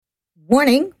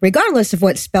Warning, regardless of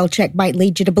what spell check might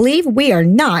lead you to believe, we are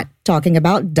not talking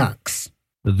about ducks.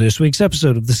 This week's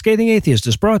episode of The Scathing Atheist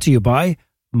is brought to you by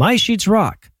My Sheets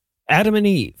Rock, Adam and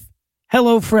Eve,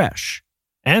 HelloFresh,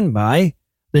 and by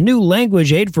the new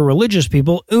language aid for religious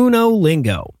people,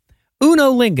 Unolingo.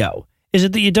 Unolingo. Is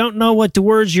it that you don't know what the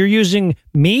words you're using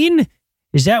mean?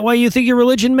 Is that why you think your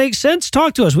religion makes sense?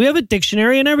 Talk to us. We have a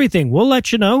dictionary and everything. We'll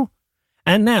let you know.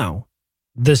 And now,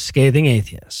 The Scathing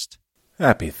Atheist.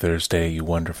 Happy Thursday, you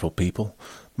wonderful people.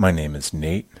 My name is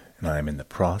Nate, and I am in the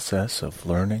process of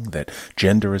learning that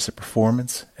gender is a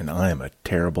performance, and I am a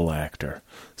terrible actor.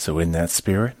 So in that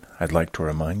spirit, I'd like to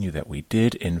remind you that we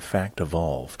did in fact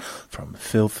evolve from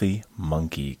filthy,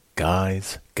 monkey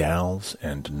guys, gals,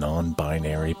 and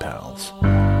non-binary pals.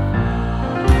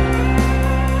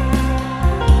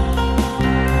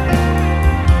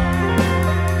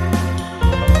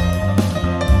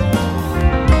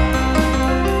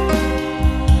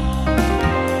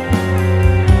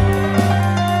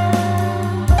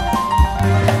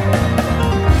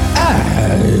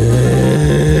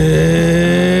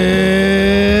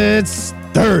 It's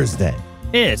Thursday.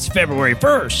 It's February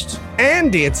 1st.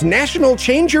 And it's National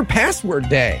Change Your Password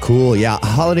Day. Cool, yeah. A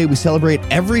holiday we celebrate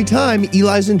every time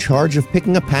Eli's in charge of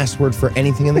picking a password for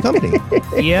anything in the company.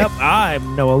 Yep,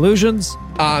 I'm No Illusions.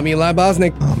 I'm Eli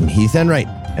Bosnick. I'm Heath Enright.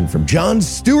 And from John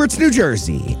Stewart's New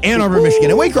Jersey, Ann Arbor, Michigan,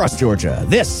 and Waycross, Georgia,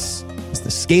 this is The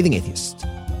Scathing Atheist.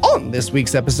 On this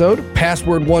week's episode,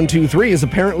 Password 123 is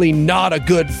apparently not a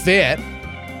good fit.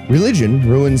 Religion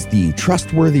ruins the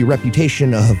trustworthy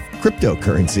reputation of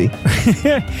cryptocurrency.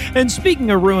 And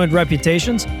speaking of ruined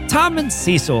reputations, Tom and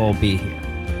Cecil will be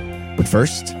here. But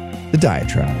first, the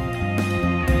diatribe.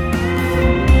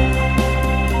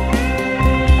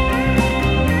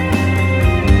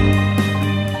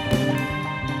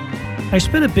 I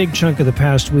spent a big chunk of the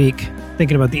past week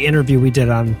thinking about the interview we did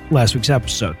on last week's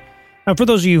episode. Now, for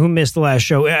those of you who missed the last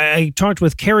show, I talked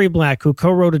with Carrie Black, who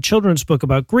co-wrote a children's book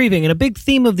about grieving, and a big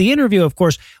theme of the interview, of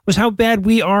course, was how bad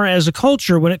we are as a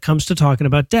culture when it comes to talking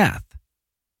about death.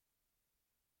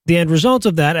 The end result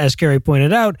of that, as Carrie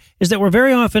pointed out, is that we're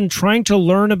very often trying to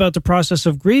learn about the process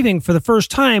of grieving for the first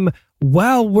time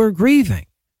while we're grieving,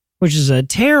 which is a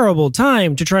terrible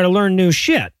time to try to learn new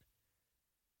shit.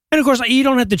 And of course, you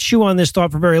don't have to chew on this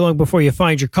thought for very long before you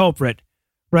find your culprit.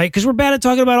 Right? Because we're bad at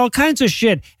talking about all kinds of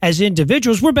shit. As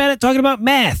individuals, we're bad at talking about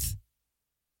math.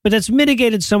 But that's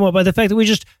mitigated somewhat by the fact that we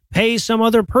just pay some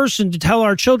other person to tell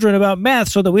our children about math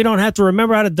so that we don't have to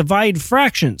remember how to divide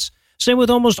fractions. Same with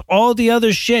almost all the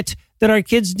other shit that our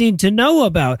kids need to know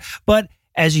about. But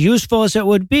as useful as it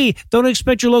would be, don't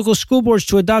expect your local school boards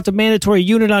to adopt a mandatory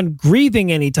unit on grieving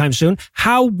anytime soon.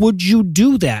 How would you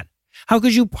do that? How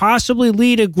could you possibly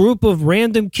lead a group of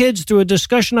random kids through a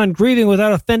discussion on grieving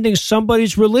without offending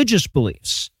somebody's religious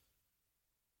beliefs?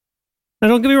 Now,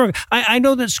 don't get me wrong. I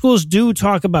know that schools do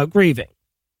talk about grieving,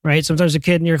 right? Sometimes a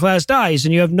kid in your class dies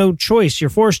and you have no choice.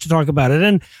 You're forced to talk about it.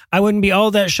 And I wouldn't be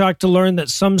all that shocked to learn that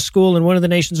some school in one of the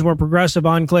nation's more progressive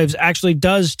enclaves actually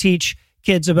does teach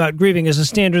kids about grieving as a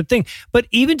standard thing. But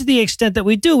even to the extent that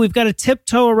we do, we've got to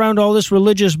tiptoe around all this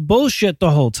religious bullshit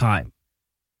the whole time.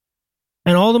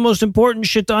 And all the most important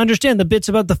shit to understand, the bits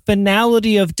about the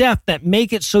finality of death that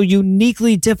make it so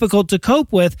uniquely difficult to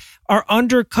cope with, are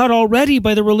undercut already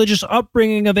by the religious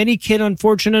upbringing of any kid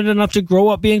unfortunate enough to grow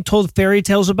up being told fairy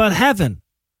tales about heaven.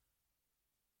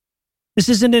 This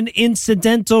isn't an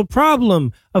incidental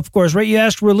problem, of course, right? You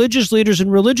ask religious leaders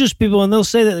and religious people, and they'll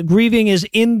say that grieving is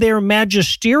in their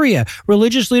magisteria.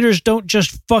 Religious leaders don't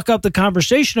just fuck up the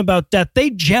conversation about death. They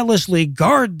jealously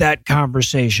guard that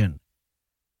conversation.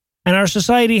 And our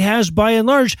society has, by and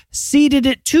large, ceded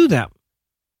it to them,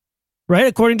 right?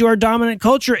 According to our dominant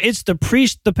culture, it's the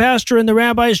priest, the pastor, and the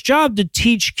rabbi's job to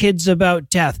teach kids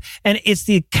about death. And it's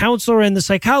the counselor and the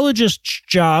psychologist's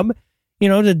job,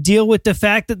 to deal with the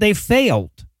fact that they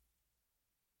failed.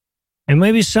 And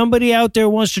maybe somebody out there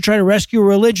wants to try to rescue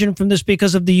religion from this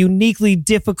because of the uniquely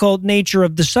difficult nature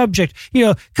of the subject.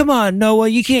 Come on, Noah,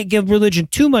 you can't give religion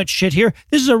too much shit here.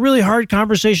 This is a really hard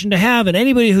conversation to have, and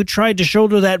anybody who tried to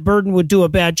shoulder that burden would do a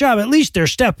bad job. At least they're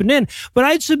stepping in. But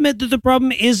I'd submit that the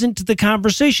problem isn't the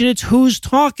conversation, it's who's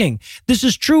talking. This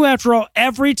is true, after all,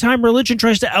 every time religion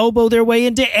tries to elbow their way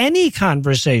into any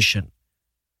conversation.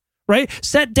 Right?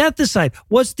 Set death aside.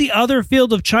 What's the other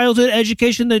field of childhood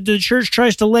education that the church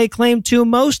tries to lay claim to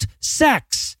most?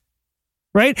 Sex.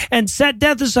 Right? And set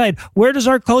death aside. Where does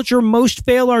our culture most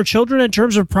fail our children in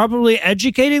terms of properly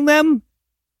educating them?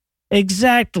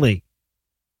 Exactly.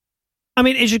 I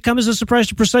mean, it should come as a surprise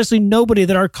to precisely nobody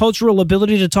that our cultural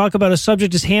ability to talk about a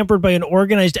subject is hampered by an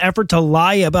organized effort to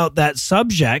lie about that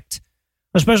subject.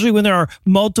 especially when there are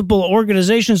multiple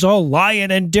organizations all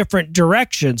lying in different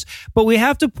directions. But we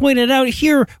have to point it out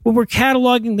here when we're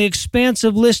cataloging the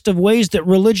expansive list of ways that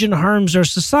religion harms our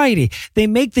society. They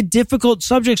make the difficult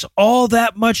subjects all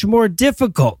that much more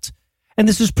difficult. And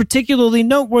this is particularly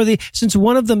noteworthy since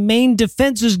one of the main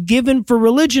defenses given for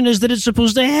religion is that it's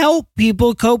supposed to help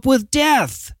people cope with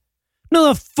death. No,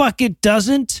 the fuck it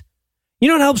doesn't. You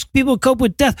know what helps people cope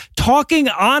with death? Talking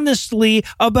honestly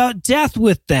about death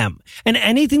with them. And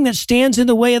anything that stands in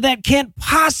the way of that can't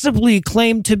possibly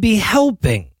claim to be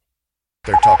helping.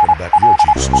 They're talking about your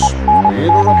Jesus. We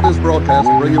interrupt this broadcast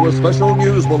and bring you a special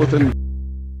news bulletin.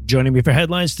 Joining me for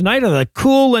headlines tonight are the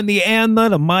cool and the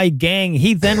Anna of my gang,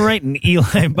 Heath Enright and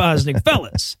Eli Bosnick.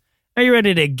 Fellas, are you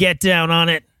ready to get down on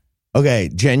it? Okay,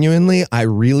 genuinely, I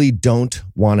really don't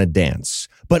want to dance.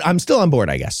 But I'm still on board,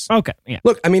 I guess. Okay, yeah.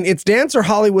 Look, I mean, it's dance or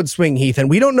Hollywood swing, Heath, and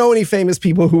we don't know any famous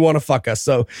people who want to fuck us,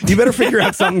 so you better figure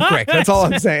out something quick. That's all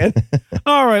I'm saying.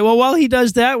 All right, well, while he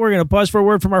does that, we're going to pause for a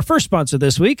word from our first sponsor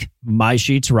this week, My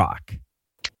Sheets Rock.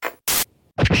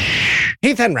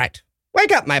 Heath Enright,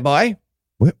 wake up, my boy.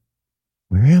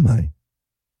 Where am I?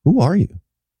 Who are you?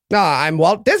 I'm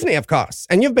Walt Disney, of course,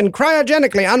 and you've been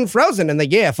cryogenically unfrozen in the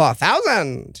year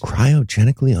 4000.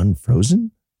 Cryogenically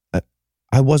unfrozen?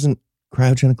 I wasn't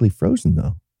cryogenically frozen,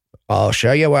 though. Oh,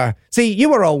 sure you were. See, you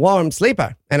were a warm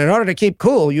sleeper, and in order to keep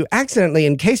cool, you accidentally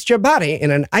encased your body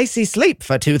in an icy sleep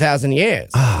for 2,000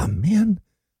 years. Ah, man.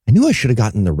 I knew I should have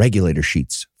gotten the regulator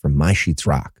sheets from My Sheets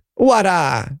Rock. What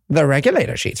are the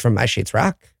regulator sheets from My Sheets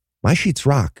Rock? My Sheets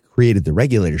Rock created the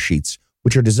regulator sheets,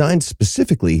 which are designed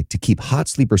specifically to keep hot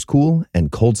sleepers cool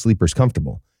and cold sleepers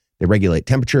comfortable. They regulate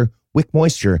temperature, wick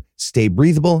moisture, stay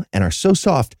breathable, and are so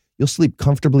soft you'll sleep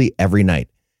comfortably every night.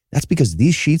 That's because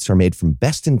these sheets are made from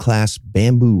best-in-class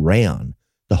bamboo rayon,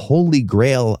 the holy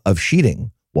grail of sheeting,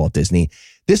 Walt Disney.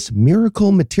 This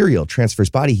miracle material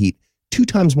transfers body heat 2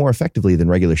 times more effectively than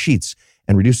regular sheets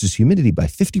and reduces humidity by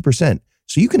 50%,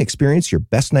 so you can experience your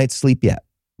best night's sleep yet.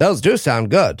 Those do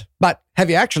sound good, but have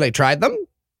you actually tried them?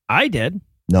 I did.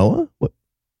 Noah? What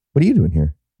are you doing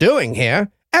here? Doing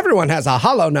here? Everyone has a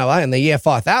hollow Noah in the year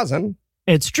 4000.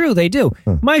 It's true, they do.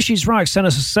 Huh. My Sheets Rock sent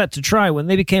us a set to try when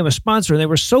they became a sponsor, and they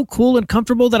were so cool and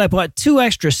comfortable that I bought 2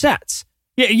 extra sets.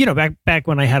 Yeah, you know, back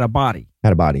when I had a body.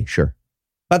 Had a body, sure.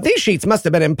 But these sheets must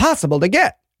have been impossible to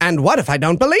get. And what if I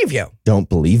don't believe you? Don't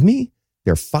believe me?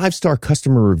 Their 5-star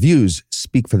customer reviews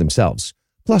speak for themselves.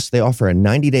 Plus, they offer a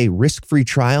 90-day risk-free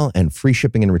trial and free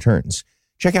shipping and returns.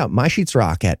 Check out My Sheets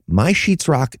Rock at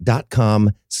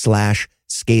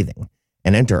mysheetsrock.com/scathing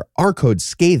and enter our code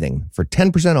SCATHING for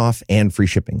 10% off and free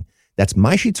shipping. That's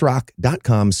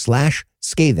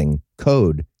mysheetsrock.com/scathing,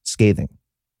 code SCATHING.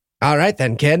 All right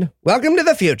then, kid. Welcome to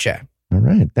the future. All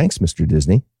right. Thanks, Mr.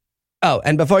 Disney. Oh,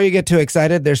 and before you get too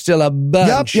excited, there's still a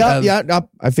bunch of... Yep.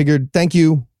 I figured. Thank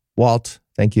you, Walt.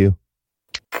 Thank you.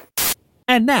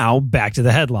 And now, back to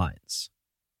the headlines.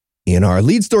 In our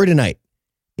lead story tonight,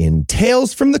 in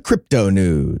Tales from the Crypto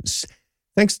News,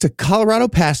 thanks to Colorado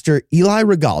pastor Eli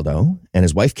Regaldo and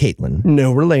his wife Caitlin.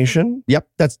 No relation. Yep,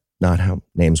 that's not how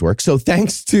names work. So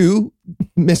thanks to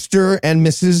Mr. and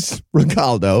Mrs.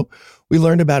 Regaldo, we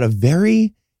learned about a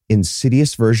very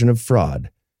insidious version of fraud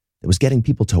that was getting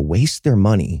people to waste their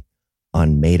money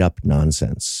on made-up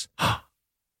nonsense.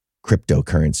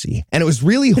 Cryptocurrency. And it was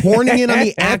really horning in on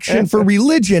the action for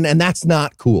religion, and that's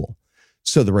not cool.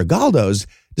 So the Regaldos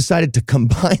decided to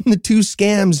combine the 2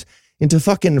 scams into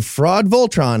fucking fraud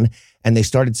Voltron, and they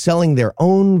started selling their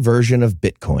own version of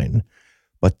Bitcoin.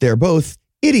 But they're both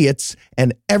idiots,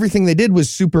 and everything they did was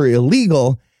super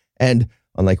illegal. And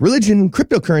unlike religion,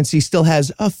 cryptocurrency still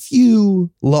has a few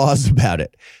laws about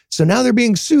it. So now they're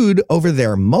being sued over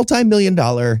their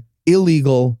multi-million-dollar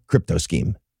illegal crypto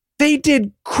scheme. They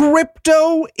did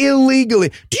crypto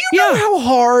illegally. Do you know how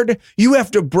hard you have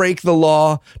to break the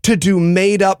law to do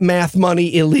made-up math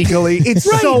money illegally? It's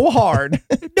so hard.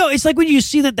 No, it's like when you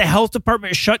see that the health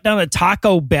department shut down a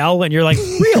Taco Bell and you're like,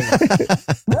 really?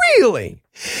 Really?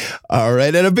 All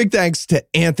right. And a big thanks to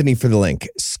Anthony for the link.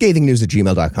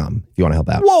 scathingnews@gmail.com if you want to help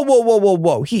out.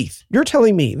 Whoa. Heath, you're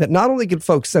telling me that not only can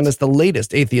folks send us the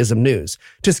latest atheism news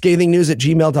to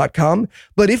scathingnews@gmail.com,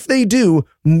 but if they do,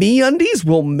 MeUndies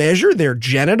will measure their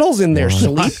genitals in their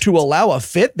sleep to allow a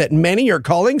fit that many are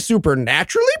calling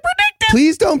supernaturally predictive?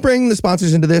 Please don't bring the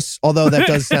sponsors into this, although that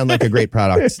does sound like a great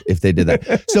product if they did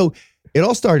that. So it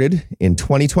all started in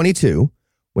 2022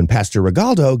 when Pastor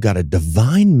Regaldo got a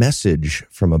divine message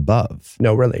from above.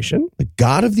 No relation. The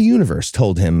God of the universe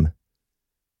told him,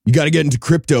 "You got to get into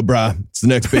crypto, brah. It's the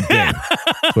next big thing."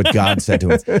 That's what God said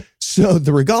to him. So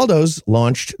the Regaldos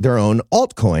launched their own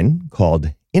altcoin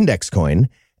called Index Coin,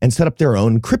 and set up their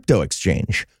own crypto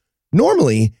exchange.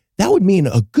 Normally, that would mean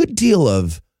a good deal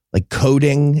of like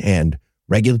coding and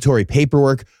regulatory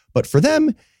paperwork, but for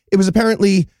them, it was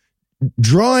apparently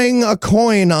drawing a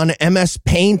coin on MS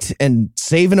Paint and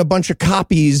saving a bunch of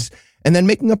copies and then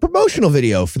making a promotional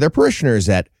video for their parishioners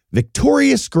at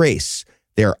Victorious Grace,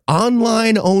 their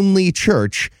online-only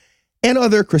church, and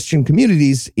other Christian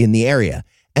communities in the area.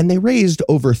 And they raised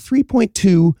over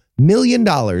 $3.2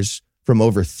 million from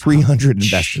over 300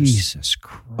 investors. Jesus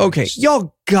Christ. Okay,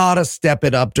 y'all gotta step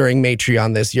it up during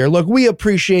Matreon this year. Look, we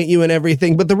appreciate you and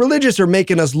everything, but the religious are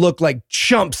making us look like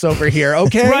chumps over here,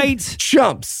 okay? Right.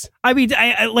 Chumps. I mean,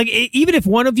 I like, even if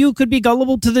one of you could be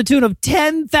gullible to the tune of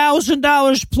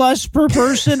 $10,000 plus per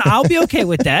person, I'll be okay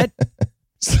with that.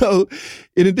 So,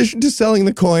 in addition to selling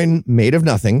the coin made of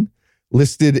nothing,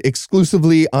 listed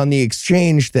exclusively on the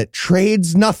exchange that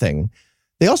trades nothing,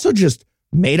 they also just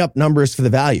made up numbers for the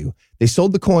value. They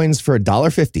sold the coins for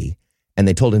 $1.50, and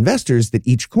they told investors that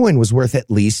each coin was worth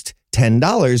at least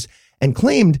 $10 and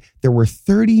claimed there were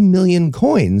 30 million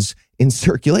coins in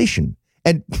circulation.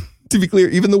 And to be clear,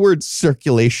 even the word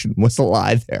circulation was a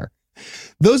lie there.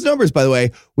 Those numbers, by the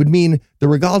way, would mean the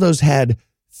Regaldos had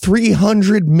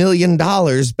 $300 million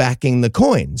backing the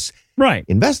coins. Right.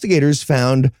 Investigators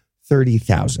found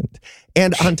 30,000.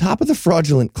 And on top of the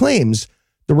fraudulent claims,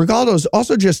 the Regaldos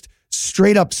also just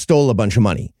straight up stole a bunch of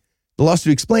money. The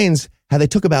lawsuit explains how they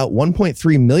took about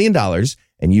 $1.3 million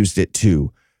and used it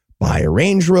to buy a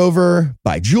Range Rover,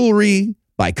 buy jewelry,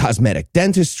 buy cosmetic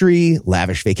dentistry,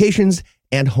 lavish vacations,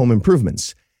 and home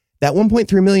improvements. That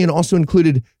 $1.3 million also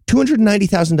included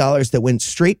 $290,000 that went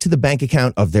straight to the bank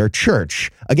account of their church.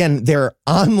 Again, their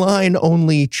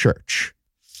online-only church.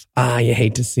 You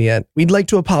hate to see it. We'd like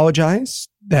to apologize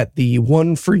that the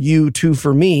 1 for you, 2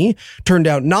 for me turned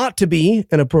out not to be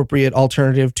an appropriate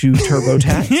alternative to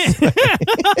TurboTax.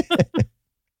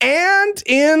 And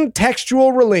in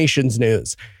textual relations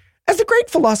news, as the great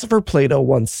philosopher Plato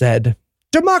once said,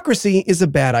 democracy is a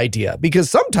bad idea because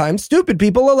sometimes stupid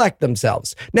people elect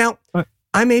themselves. Now,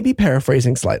 I may be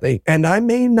paraphrasing slightly, and I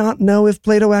may not know if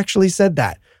Plato actually said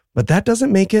that, but that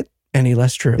doesn't make it any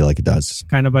less true. I feel like it does.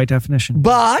 Kind of by definition.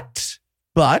 But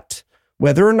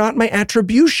whether or not my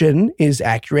attribution is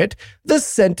accurate, the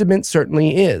sentiment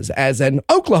certainly is, as an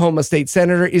Oklahoma state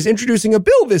senator is introducing a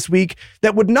bill this week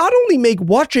that would not only make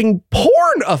watching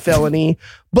porn a felony,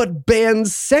 but ban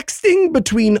sexting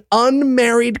between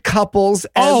unmarried couples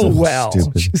as well.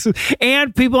 Stupid.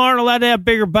 And people aren't allowed to have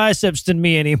bigger biceps than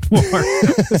me anymore.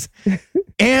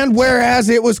 And whereas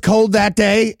it was cold that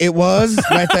day, it was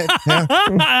right there,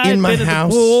 in my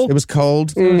house. It was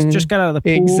cold. So it just got out of the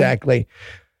pool. Exactly.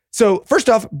 So first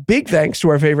off, big thanks to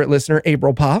our favorite listener,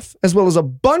 April Poff, as well as a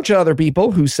bunch of other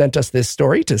people who sent us this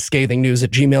story to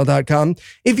scathingnews@gmail.com.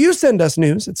 If you send us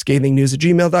news at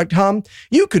scathingnews@gmail.com,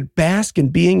 you could bask in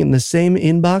being in the same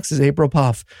inbox as April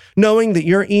Poff, knowing that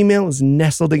your email is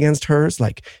nestled against hers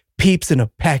like Peeps in a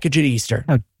package at Easter.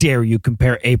 How dare you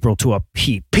compare April to a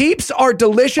peep? Peeps are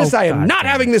delicious. Oh, I am God not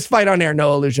damn. having this fight on air.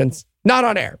 No illusions. Not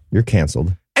on air. You're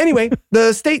canceled. Anyway,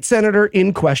 the state senator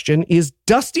in question is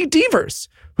Dusty Devers,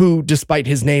 who, despite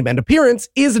his name and appearance,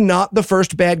 is not the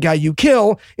first bad guy you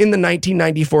kill in the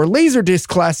 1994 Laserdisc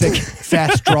classic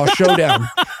Fast Draw Showdown.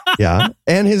 Yeah.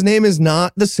 And his name is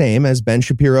not the same as Ben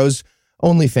Shapiro's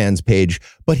OnlyFans page,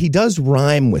 but he does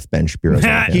rhyme with Ben Shapiro's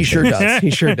OnlyFans He sure page. does. He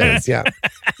sure does. Yeah.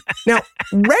 Now,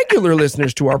 regular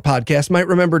listeners to our podcast might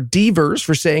remember Devers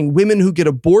for saying women who get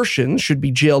abortions should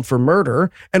be jailed for murder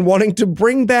and wanting to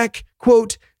bring back,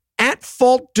 quote,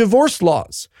 at-fault divorce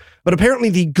laws. But apparently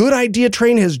the good idea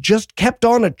train has just kept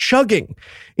on a-chugging,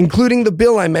 including the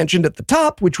bill I mentioned at the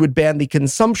top, which would ban the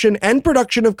consumption and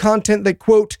production of content that,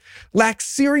 quote, lacks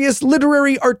serious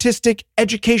literary, artistic,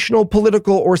 educational,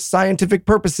 political, or scientific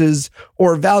purposes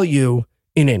or value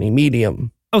in any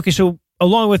medium. Okay, so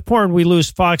along with porn, we lose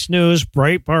Fox News,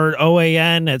 Breitbart,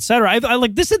 OAN, etc. I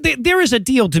like this. There is a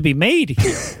deal to be made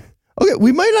here. Okay,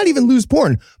 we might not even lose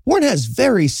porn. Porn has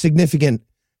very significant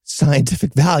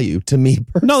scientific value to me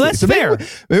personally. No, that's fair.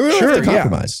 Maybe we don't have to Sure, yeah.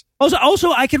 compromise.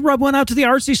 Also, I could rub one out to the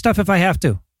artsy stuff if I have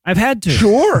to. I've had to.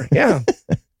 Sure, yeah.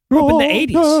 Grew up in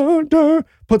the 80s.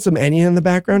 Put some Enya in the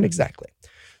background. Exactly.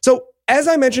 So, as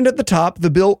I mentioned at the top, the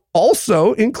bill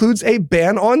also includes a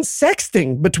ban on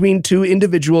sexting between two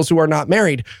individuals who are not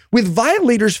married, with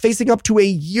violators facing up to a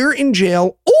year in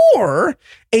jail or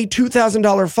a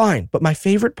 $2,000 fine. But my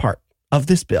favorite part of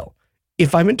this bill,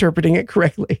 if I'm interpreting it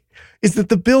correctly, is that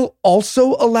the bill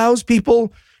also allows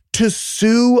people to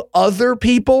sue other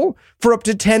people for up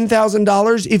to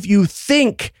 $10,000 if you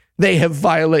think they have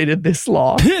violated this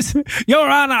law. Your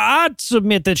Honor, I'd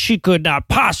submit that she could not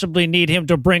possibly need him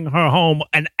to bring her home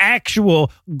an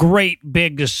actual great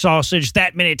big sausage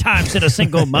that many times in a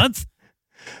single month.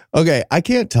 Okay, I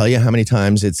can't tell you how many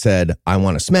times it said, I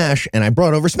want to smash, and I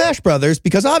brought over Smash Brothers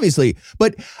because obviously,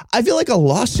 but I feel like a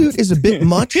lawsuit is a bit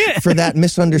much for that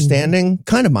misunderstanding.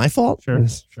 Kind of my fault. Sure.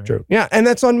 True. Yeah, and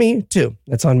that's on me too.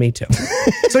 So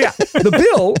yeah, the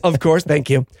bill, of course, thank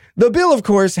you. The bill, of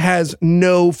course, has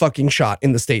no fucking shot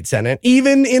in the state Senate,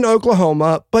 even in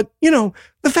Oklahoma. But, you know,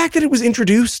 the fact that it was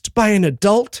introduced by an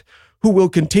adult who will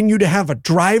continue to have a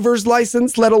driver's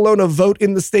license, let alone a vote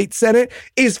in the state Senate,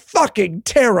 is fucking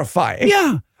terrifying.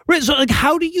 Yeah. Right. So, like,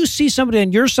 how do you see somebody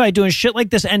on your side doing shit like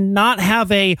this and not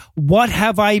have a what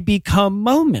have I become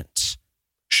moment?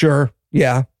 Sure.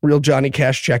 Yeah. Real Johnny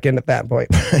Cash check-in at that point.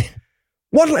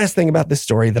 One last thing about this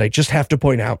story that I just have to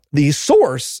point out. The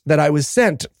source that I was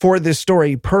sent for this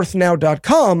story,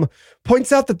 perthnow.com,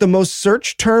 points out that the most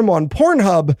searched term on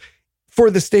Pornhub for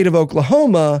the state of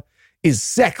Oklahoma is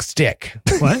sex stick.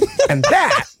 What? And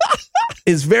that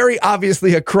is very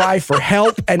obviously a cry for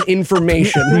help and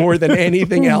information more than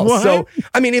anything else. What? So,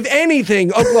 I mean, if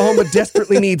anything, Oklahoma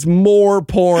desperately needs more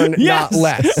porn, Yes. not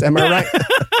less. Am I right?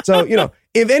 So, you know,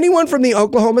 if anyone from the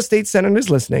Oklahoma State Senate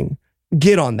is listening,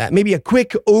 get on that. Maybe a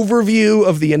quick overview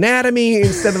of the anatomy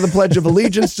instead of the Pledge of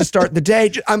Allegiance to start the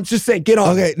day. I'm just saying, get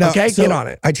on it. Okay, so get on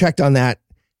it. I checked on that.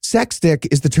 Sex stick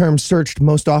is the term searched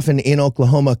most often in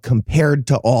Oklahoma compared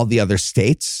to all the other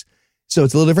states. So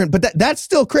it's a little different, but that's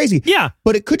still crazy. Yeah.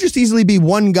 But it could just easily be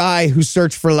one guy who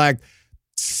searched for like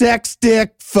sex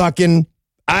stick fucking,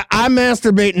 I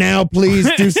masturbate now, please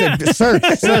do search.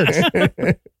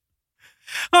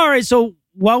 All right. So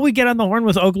while we get on the horn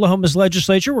with Oklahoma's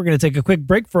legislature, we're going to take a quick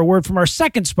break for a word from our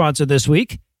second sponsor this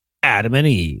week, Adam and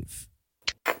Eve.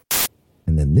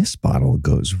 And then this bottle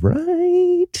goes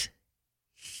right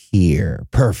here.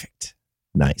 Perfect.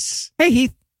 Nice. Hey,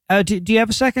 Heath, do you have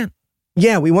a second?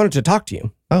 Yeah, we wanted to talk to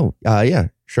you. Oh, yeah,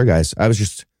 sure, guys. I was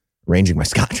just arranging my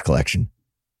scotch collection.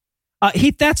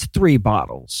 Heath, that's 3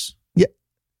 bottles.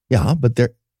 Yeah, but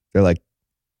they're like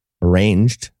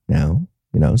arranged now,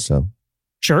 you know, so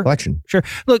Sure. collection. Sure.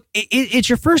 Look, it's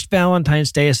your first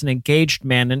Valentine's Day as an engaged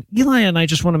man, and Eli and I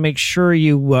just want to make sure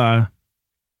you...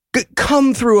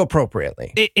 Come through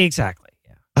appropriately. Exactly.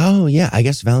 Yeah. Oh, yeah, I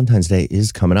guess Valentine's Day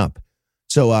is coming up.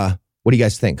 So what do you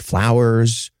guys think?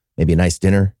 Flowers, maybe a nice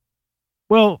dinner?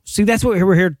 Well, see, that's what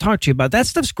we're here to talk to you about. That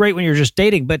stuff's great when you're just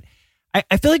dating, but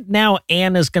I feel like now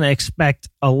Anna's going to expect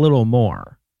a little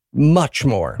more. Much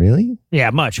more. Really?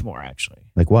 Yeah, much more, actually.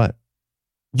 Like what?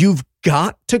 You've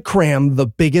got to cram the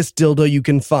biggest dildo you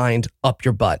can find up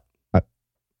your butt. I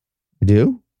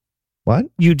do? What?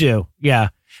 You do, yeah.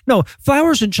 No,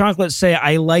 flowers and chocolate say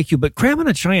I like you, but cramming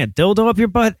a giant dildo up your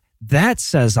butt, that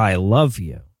says I love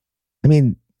you. I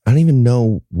mean, I don't even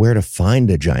know where to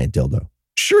find a giant dildo.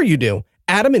 Sure you do.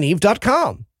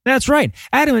 AdamandEve.com. That's right.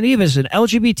 Adam and Eve is an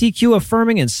LGBTQ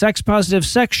affirming and sex positive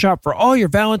sex shop for all your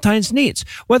Valentine's needs.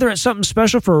 Whether it's something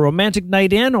special for a romantic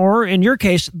night in, or in your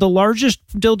case, the largest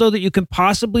dildo that you can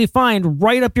possibly find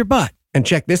right up your butt. And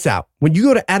check this out. When you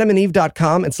go to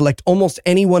AdamandEve.com and select almost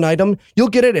any one item, you'll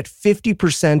get it at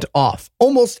 50% off.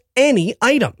 Almost any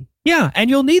item. Yeah, and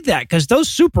you'll need that because those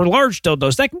super large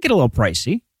dildos, that can get a little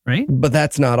pricey, right? But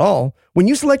that's not all. When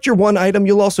you select your one item,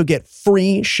 you'll also get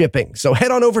free shipping. So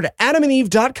head on over to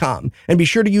AdamandEve.com and be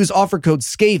sure to use offer code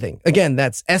SCATHING. Again,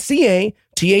 that's SCATHING,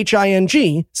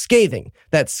 SCATHING.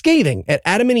 That's SCATHING at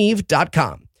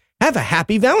AdamandEve.com. Have a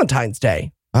happy Valentine's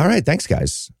Day. All right, thanks,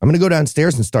 guys. I'm going to go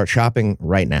downstairs and start shopping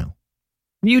right now.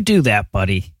 You do that,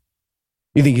 buddy.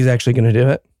 You think he's actually going to do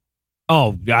it?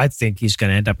 Oh, I think he's going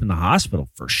to end up in the hospital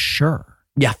for sure.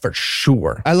 Yeah, for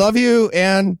sure. I love you,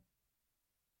 Anne.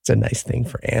 It's a nice thing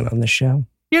for Anne on the show.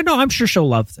 Yeah, no, I'm sure she'll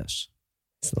love this.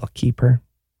 So I'll keep her.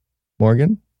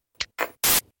 Morgan?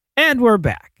 And we're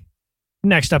back.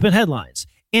 Next up in headlines.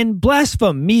 In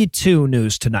Blasphemy Me Too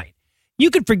news tonight. You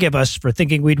could forgive us for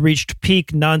thinking we'd reached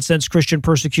peak nonsense Christian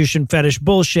persecution fetish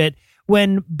bullshit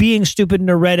when being stupid in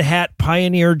a red hat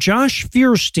pioneer Josh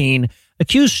Feuerstein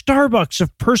accused Starbucks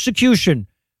of persecution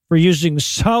for using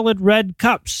solid red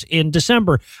cups in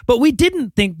December. But we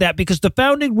didn't think that because the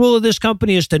founding rule of this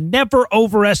company is to never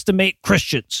overestimate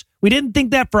Christians. We didn't think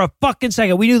that for a fucking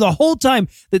second. We knew the whole time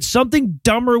that something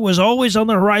dumber was always on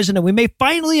the horizon, and we may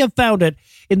finally have found it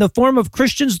in the form of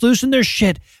Christians losing their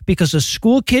shit because a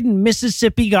school kid in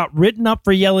Mississippi got written up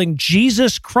for yelling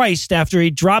Jesus Christ after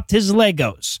he dropped his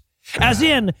Legos. As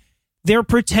in, they're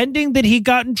pretending that he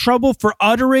got in trouble for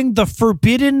uttering the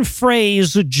forbidden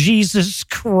phrase, Jesus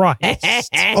Christ.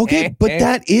 Okay, but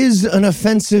that is an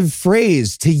offensive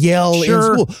phrase to yell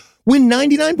Sure. in school. When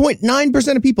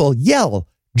 99.9% of people yell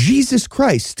Jesus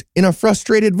Christ in a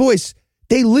frustrated voice,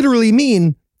 they literally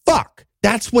mean fuck.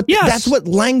 That's what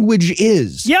language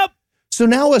is. Yep. So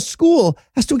now a school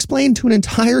has to explain to an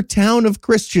entire town of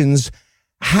Christians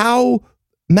how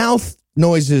mouth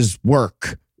noises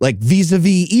work, like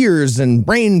vis-a-vis ears and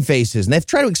brain faces. And they've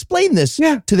tried to explain this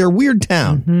to their weird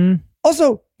town. Mm-hmm.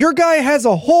 Also, your guy has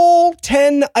a whole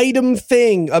 10-item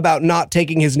thing about not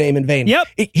taking his name in vain. Yep.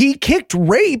 He kicked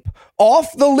rape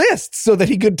off the list so that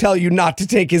he could tell you not to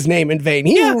take his name in vain.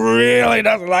 He really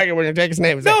doesn't like it when you take his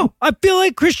name in vain. No, I feel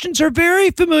like Christians are very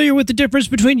familiar with the difference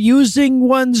between using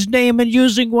one's name and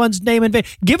using one's name in vain.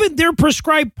 Given their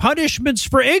prescribed punishments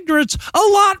for ignorance, a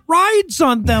lot rides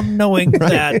on them knowing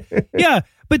that. Yeah.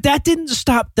 But that didn't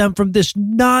stop them from this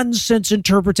nonsense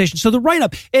interpretation. So the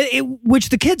write-up, which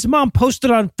the kid's mom posted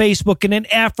on Facebook in an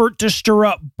effort to stir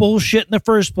up bullshit in the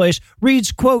first place,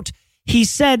 reads, quote,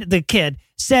 the kid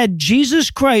said Jesus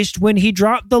Christ when he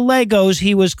dropped the Legos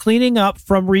he was cleaning up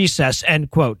from recess, end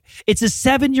quote. It's a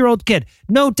 7-year-old kid.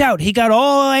 No doubt he got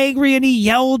all angry and he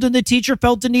yelled, and the teacher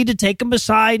felt the need to take him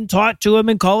aside and talk to him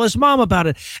and call his mom about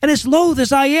it. And as loath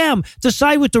as I am to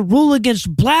side with the rule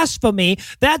against blasphemy,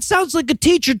 that sounds like a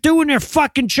teacher doing their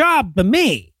fucking job to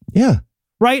me. Yeah.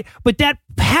 Right? But that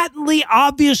patently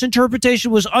obvious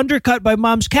interpretation was undercut by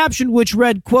mom's caption, which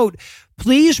read, quote,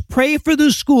 please pray for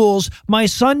the schools. My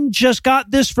son just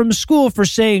got this from school for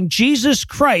saying Jesus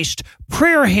Christ,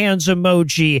 prayer hands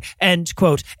emoji, end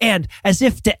quote. And as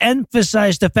if to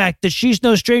emphasize the fact that she's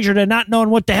no stranger to not knowing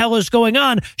what the hell is going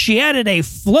on, she added a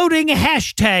floating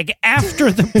hashtag after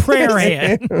the prayer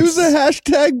hand. It was a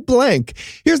hashtag blank.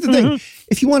 Here's the thing.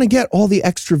 If you want to get all the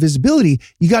extra visibility,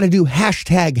 you got to do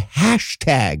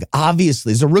hashtag.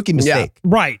 Obviously, it's a rookie mistake.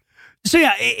 Yeah, right. So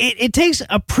yeah, it takes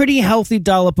a pretty healthy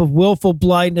dollop of willful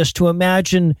blindness to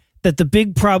imagine that the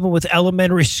big problem with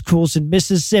elementary schools in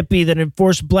Mississippi that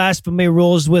enforce blasphemy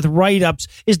rules with write-ups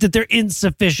is that they're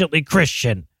insufficiently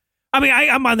Christian. I mean,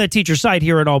 I'm on the teacher's side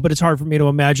here and all, but it's hard for me to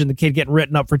imagine the kid getting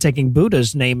written up for taking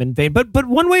Buddha's name in vain. But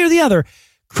one way or the other,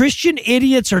 Christian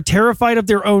idiots are terrified of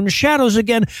their own shadows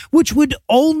again, which would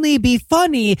only be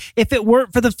funny if it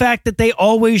weren't for the fact that they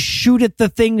always shoot at the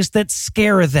things that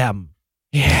scare them.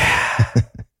 Yeah.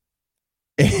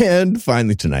 And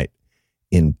finally tonight,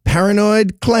 in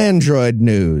Paranoid Clandroid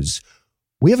news,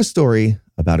 we have a story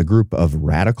about a group of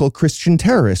radical Christian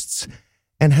terrorists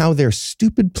and how their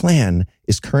stupid plan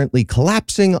is currently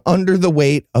collapsing under the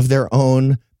weight of their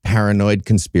own paranoid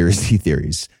conspiracy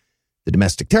theories. The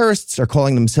domestic terrorists are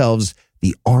calling themselves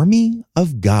the Army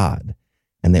of God,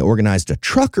 and they organized a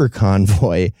trucker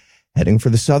convoy heading for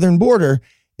the southern border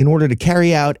in order to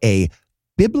carry out a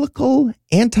biblical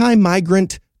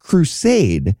anti-migrant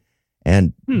crusade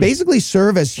and basically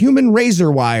serve as human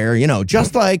razor wire,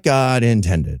 just like God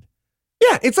intended.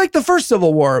 Yeah, it's like the first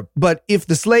Civil War, but if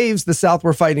the slaves the South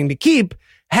were fighting to keep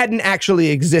hadn't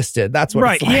actually existed. That's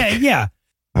what it's like. Yeah.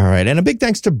 All right, and a big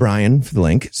thanks to Brian for the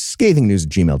link,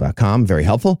 scathingnews@gmail.com. Very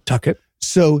helpful. Tuck it.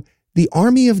 So the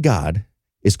Army of God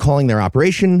is calling their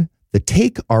operation the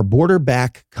Take Our Border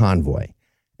Back Convoy.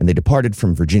 And they departed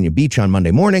from Virginia Beach on Monday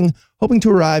morning, hoping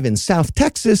to arrive in South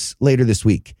Texas later this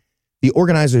week. The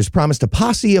organizers promised a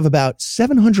posse of about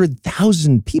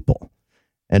 700,000 people.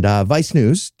 And Vice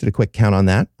News did a quick count on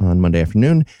that on Monday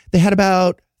afternoon. They had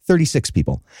about 36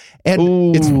 people.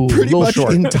 And it's pretty much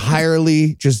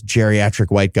entirely just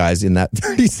geriatric white guys in that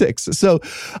 36. So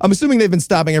I'm assuming they've been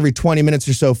stopping every 20 minutes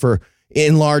or so for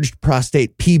enlarged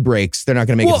prostate pee breaks. They're not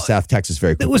going to make it to South Texas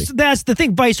very quickly. That's the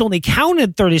thing. Vice only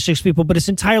counted 36 people, but it's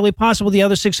entirely possible the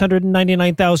other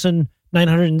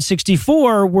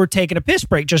 699,964 were taking a piss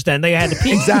break just then. They had to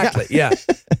pee. Exactly, yeah.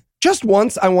 Just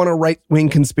once, I want a right-wing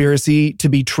conspiracy to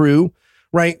be true,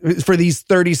 right? For these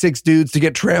 36 dudes to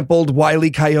get trampled Wile E.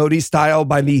 Coyote style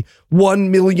by the 1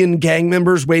 million gang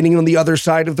members waiting on the other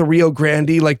side of the Rio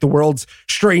Grande, like the world's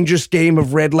strangest game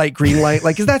of red light, green light.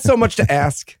 Like, is that so much to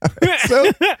ask?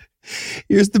 So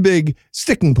here's the big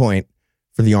sticking point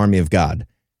for the Army of God.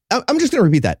 I'm just going to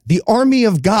repeat that. The Army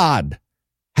of God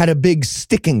had a big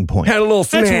sticking point. Had a little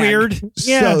snag. That's weird.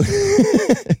 Yeah.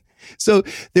 So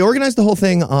they organized the whole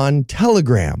thing on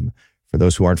Telegram. For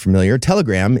those who aren't familiar,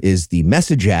 Telegram is the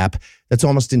message app that's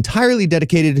almost entirely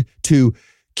dedicated to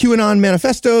QAnon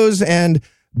manifestos and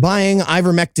buying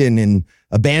ivermectin in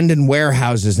abandoned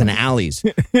warehouses and alleys.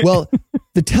 Well,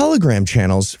 the Telegram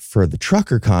channels for the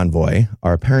trucker convoy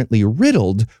are apparently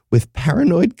riddled with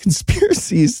paranoid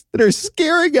conspiracies that are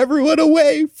scaring everyone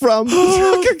away from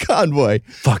the trucker convoy.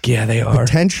 Fuck yeah, they are.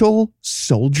 Potential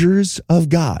soldiers of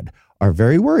God are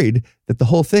very worried that the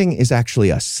whole thing is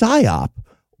actually a psyop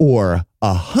or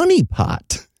a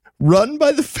honeypot run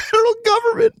by the federal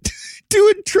government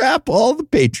to entrap all the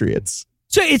patriots.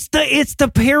 So it's the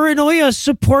paranoia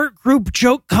support group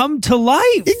joke come to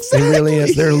life. Exactly. It really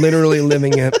is. They're literally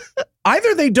living it.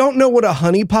 Either they don't know what a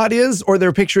honeypot is, or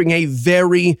they're picturing a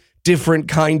very different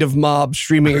kind of mob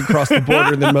streaming across the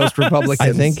border than most Republicans.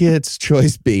 I think it's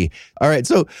choice B. All right,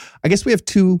 so I guess we have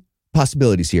two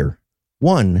possibilities here.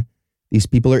 One, these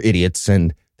people are idiots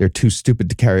and they're too stupid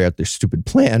to carry out their stupid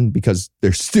plan because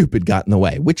their stupid got in the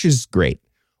way, which is great.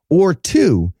 Or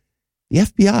two, the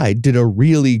FBI did a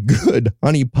really good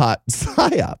honeypot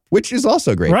psyop, which is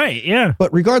also great. Right, yeah.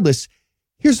 But regardless,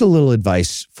 here's a little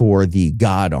advice for the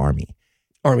God Army.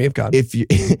 Army of God.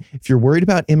 If you're worried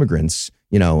about immigrants,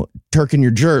 turking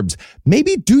your gerbs,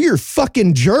 maybe do your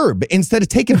fucking gerb instead of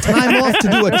taking time off to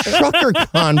do a trucker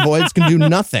convoy that's going to do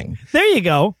nothing. There you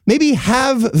go. Maybe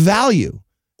have value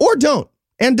or don't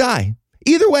and die.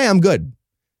 Either way, I'm good.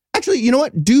 Actually, you know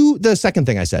what? Do the second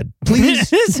thing I said. Please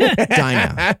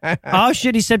die now. Oh,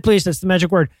 shit, he said please. That's the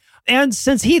magic word. And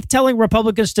since Heath telling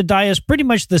Republicans to die is pretty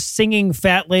much the singing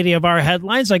fat lady of our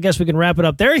headlines, I guess we can wrap it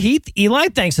up there. Heath, Eli,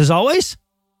 thanks as always.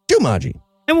 Dumaji.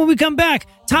 And when we come back,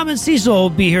 Tom and Cecil will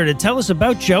be here to tell us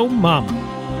about Joe Mama.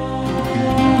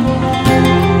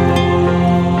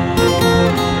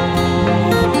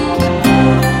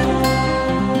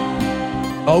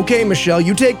 Okay, Michelle,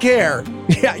 you take care.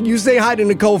 Yeah, you say hi to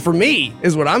Nicole for me,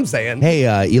 is what I'm saying.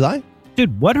 Hey, Eli?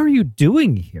 Dude, what are you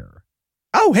doing here?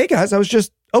 Oh, hey, guys, I was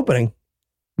just opening.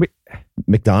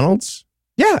 McDonald's?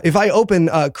 Yeah, if I open,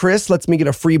 Chris lets me get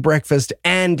a free breakfast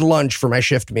and lunch for my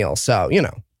shift meal, so,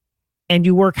 And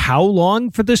you work how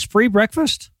long for this free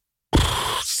breakfast?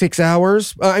 6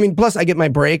 hours. Plus I get my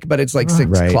break, but it's like 6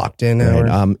 Right, clocked in right.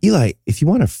 hours. Eli, if you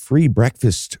want a free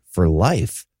breakfast for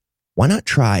life, why not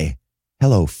try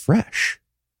HelloFresh?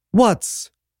 What's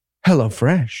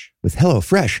HelloFresh? With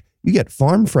HelloFresh, you get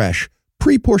farm fresh,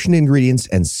 pre-portioned ingredients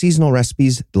and seasonal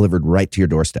recipes delivered right to your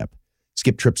doorstep.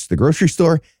 Skip trips to the grocery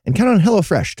store and count on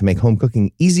HelloFresh to make home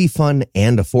cooking easy, fun,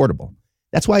 and affordable.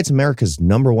 That's why it's America's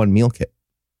 #1 meal kit.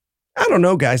 I don't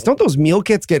know, guys. Don't those meal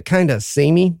kits get kind of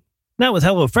samey? Not with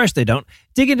HelloFresh, they don't.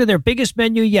 Dig into their biggest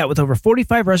menu yet with over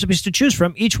 45 recipes to choose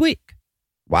from each week.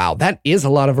 Wow, that is a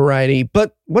lot of variety.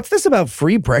 But what's this about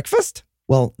free breakfast?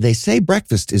 Well, they say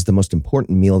breakfast is the most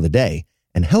important meal of the day,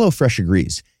 and HelloFresh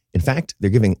agrees. In fact, they're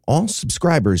giving all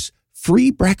subscribers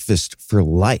free breakfast for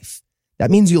life. That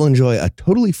means you'll enjoy a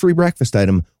totally free breakfast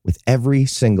item with every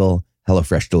single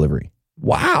HelloFresh delivery.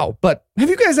 Wow, but have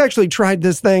you guys actually tried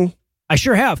this thing? I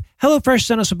sure have. HelloFresh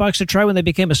sent us a box to try when they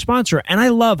became a sponsor, and I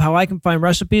love how I can find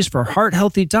recipes for a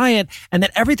heart-healthy diet and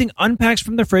that everything unpacks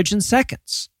from the fridge in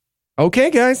seconds.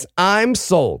 Okay, guys, I'm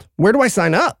sold. Where do I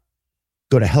sign up?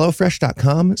 Go to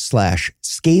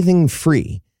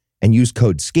HelloFresh.com/scathingfree and use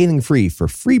code scathingfree for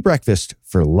free breakfast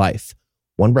for life.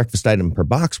 One breakfast item per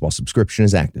box while subscription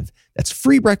is active. That's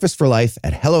free breakfast for life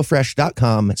at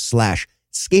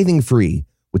HelloFresh.com/scathingfree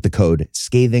with the code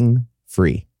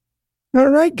scathingfree. All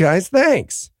right, guys,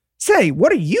 thanks. Say,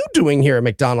 what are you doing here at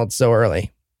McDonald's so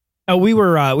early? Oh, we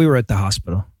were at the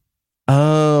hospital.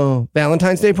 Oh,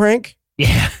 Valentine's Day prank?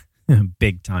 Yeah,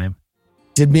 big time.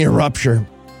 Did me a rupture.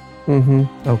 Mm-hmm.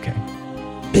 Okay.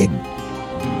 Big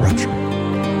rupture.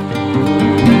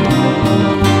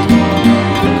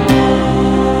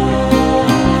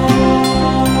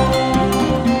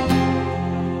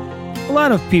 A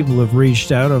lot of people have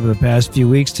reached out over the past few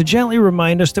weeks to gently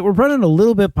remind us that we're running a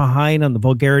little bit behind on the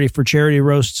Vulgarity for Charity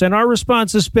roasts, and our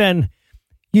response has been,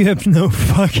 you have no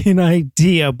fucking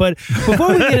idea. But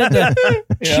before we get into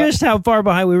just how far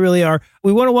behind we really are,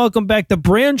 we want to welcome back the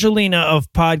Brangelina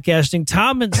of podcasting,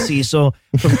 Tom and Cecil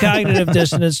from Cognitive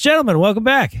Dissonance. Gentlemen, welcome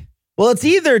back. Well, it's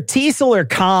either Teasel or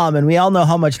Calm, and we all know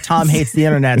how much Tom hates the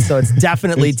internet, so it's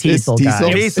definitely Teasel, Teasel.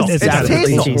 guys. Teasel. It's It's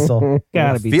definitely Teasel. Teasel.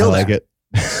 Gotta be. I like it.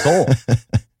 Soul. All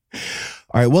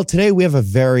right. Well, today we have a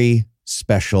very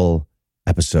special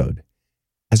episode.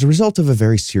 As a result of a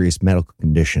very serious medical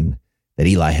condition that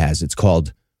Eli has, it's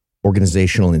called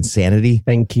organizational insanity.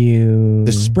 Thank you.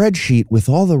 The spreadsheet with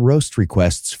all the roast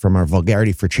requests from our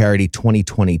Vulgarity for Charity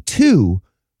 2022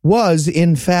 was,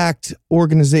 in fact,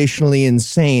 organizationally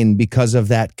insane because of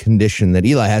that condition that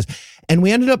Eli has. And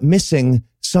we ended up missing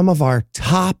some of our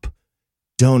top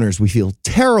donors. We feel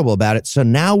terrible about it. So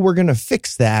now we're going to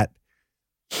fix that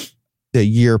a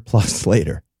year plus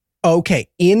later. Okay,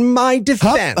 in my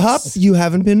defense. Hup, you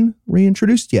haven't been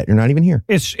reintroduced yet. You're not even here.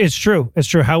 It's true. It's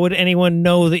true. How would anyone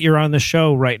know that you're on the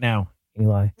show right now,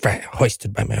 Eli? Right,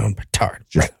 hoisted by my own petard.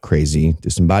 Just crazy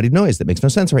disembodied noise that makes no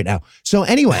sense right now. So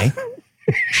anyway,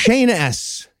 Shane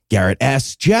S., Garrett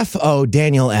S., Jeff O.,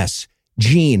 Daniel S.,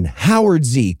 Gene, Howard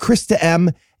Z., Krista M.,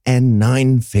 and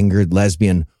nine-fingered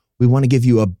lesbian, we want to give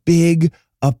you a big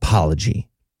apology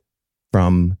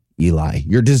from Eli.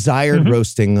 Your desired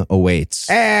roasting awaits.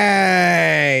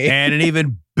 Hey! And an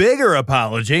even bigger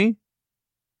apology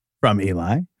from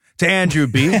Eli to Andrew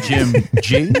B, Jim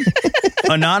G,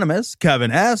 Anonymous,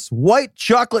 Kevin S, White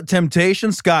Chocolate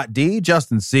Temptation, Scott D,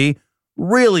 Justin C.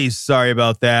 Really sorry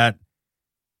about that.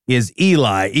 Is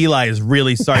Eli. Eli is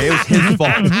really sorry. It was his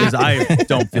fault because I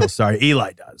don't feel sorry.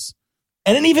 Eli does.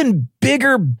 And an even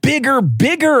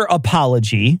bigger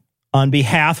apology on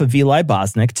behalf of Eli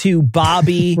Bosnick to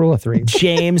Bobby, Rule of 3.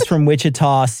 James from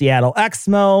Wichita, Seattle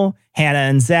Exmo, Hannah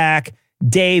and Zach,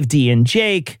 Dave, D and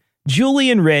Jake, Julie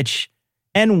and Rich,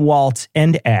 and Walt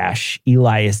and Ash.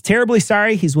 Eli is terribly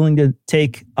sorry. He's willing to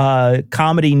take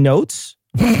comedy notes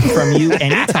from you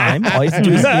anytime. All you have to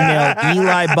do is email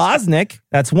Eli Bosnick,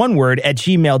 that's one word, at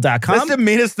gmail.com. That's the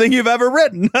meanest thing you've ever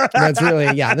written. That's really,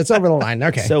 that's over the line.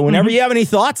 Okay. So whenever you have any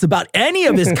thoughts about any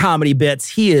of his comedy bits,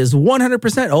 he is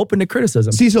 100% open to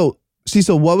criticism.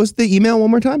 Cecil, what was the email one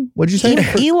more time? What did you say?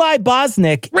 Eli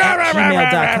Bosnick at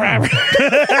gmail.com.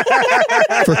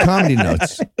 For comedy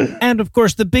notes. And of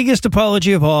course, the biggest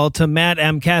apology of all to Matt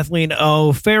M, Kathleen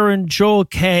O, Farron, Joel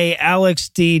K, Alex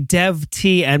D, Dev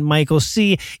T, and Michael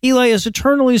C. Eli is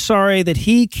eternally sorry that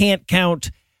he can't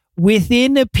count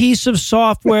within a piece of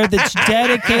software that's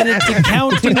dedicated to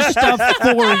counting stuff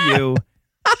for you.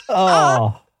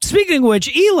 Oh. Speaking of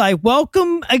which, Eli,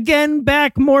 welcome again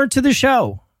back more to the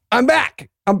show. I'm back.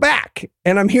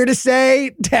 And I'm here to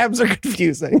say tabs are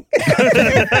confusing.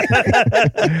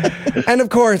 And of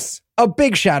course, a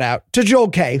big shout out to Joel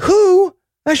K, who,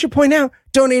 I should point out,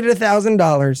 donated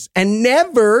 $1,000 and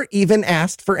never even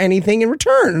asked for anything in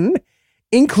return,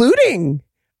 including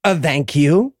a thank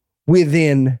you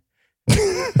within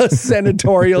a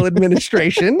senatorial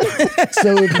administration.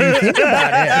 So if you think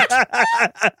about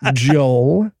it,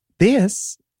 Joel,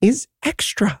 this is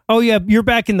extra. Oh, yeah, you're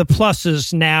back in the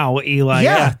pluses now, Eli.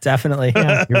 Yeah, definitely.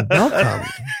 Yeah. You're welcome.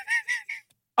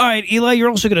 All right, Eli, you're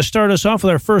also going to start us off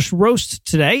with our first roast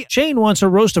today. Shane wants a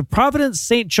roast of Providence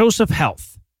St. Joseph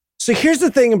Health. So here's the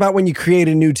thing about when you create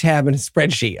a new tab in a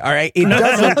spreadsheet, all right? It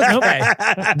doesn't,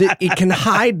 it can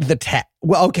hide the tab.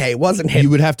 Well, okay, it wasn't hidden.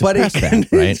 You would have to but press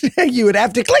that, right? You would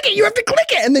have to click it. You have to click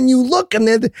it. And then you look and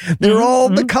they're all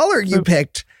the color you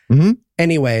picked. Mm-hmm.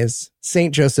 Anyways,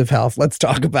 St. Joseph Health, let's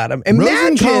talk about them. Rows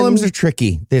and columns are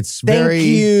tricky. It's very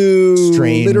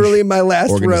strange. Literally my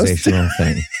last organizational roast.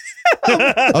 thing.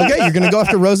 Okay, you're going to go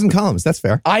after rows and columns. That's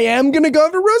fair. I am going to go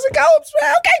after rows and columns.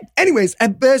 Okay. Anyways,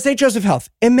 at St. Joseph Health,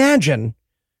 imagine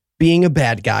being a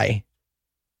bad guy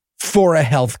for a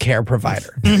healthcare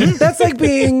provider. That's like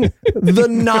being the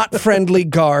not friendly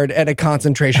guard at a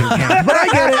concentration camp. But I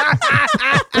get it.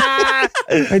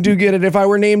 I do get it. If I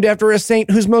were named after a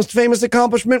saint whose most famous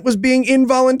accomplishment was being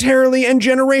involuntarily and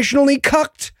generationally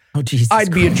cucked,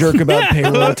 I'd be a jerk about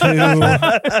payroll too.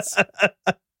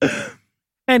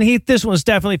 And Heath, this one's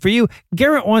definitely for you.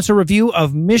 Garrett wants a review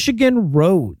of Michigan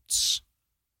roads.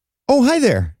 Oh, hi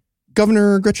there.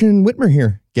 Governor Gretchen Whitmer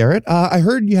here, Garrett. I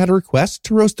heard you had a request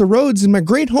to roast the roads in my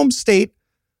great home state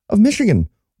of Michigan.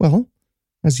 Well,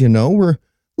 as you know, we're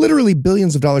literally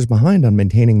billions of dollars behind on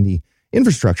maintaining the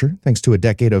infrastructure, thanks to a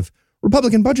decade of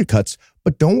Republican budget cuts.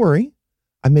 But don't worry,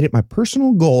 I made it my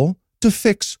personal goal to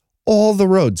fix all the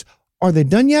roads. Are they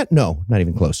done yet? No, not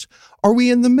even close. Are we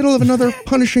in the middle of another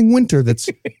punishing winter that's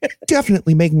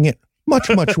definitely making it much,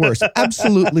 much worse?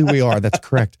 Absolutely we are. That's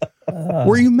correct.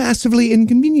 Were you massively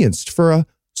inconvenienced for a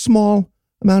small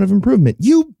amount of improvement?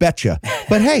 You betcha.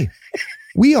 But hey,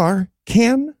 we are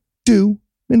can-do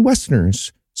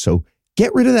Midwesterners. So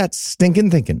get rid of that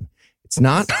stinking thinking. It's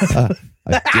not a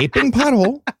gaping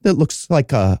pothole that looks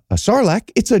like a sarlacc.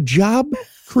 It's a job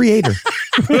creator.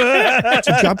 It's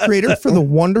a job creator for the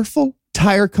wonderful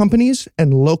tire companies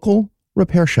and local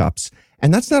repair shops.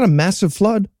 And that's not a massive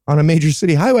flood on a major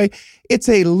city highway. It's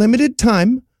a limited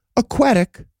time,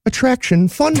 aquatic attraction,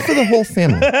 fun for the whole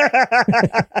family.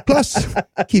 Plus,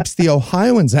 keeps the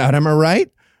Ohioans out. Am I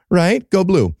right? Right? Go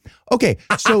blue. Okay,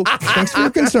 so thanks for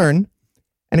your concern.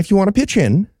 And if you want to pitch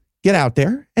in, get out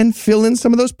there and fill in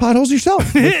some of those potholes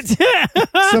yourself.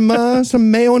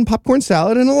 Some mayo and popcorn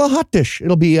salad and a little hot dish.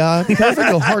 It'll be perfect.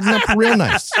 It'll harden up real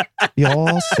nice. Be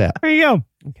all set. There you go.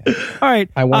 Okay. All right.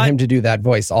 I want him to do that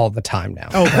voice all the time now.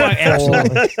 Oh,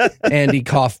 absolutely. Andy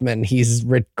Kaufman. He's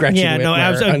Gretchen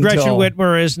Whitmer. Gretchen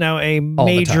Whitmer is now a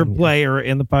major player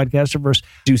in the podcasterverse.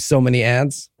 Do so many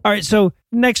ads. All right. So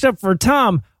next up for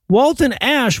Tom, Walt and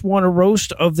Ash want a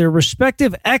roast of their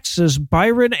respective exes,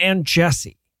 Byron and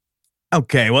Jesse.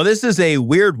 Okay, well, this is a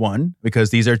weird one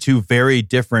because these are two very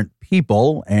different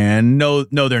people, and no,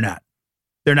 they're not.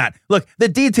 They're not. Look, the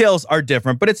details are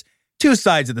different, but it's two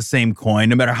sides of the same coin.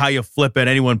 No matter how you flip it,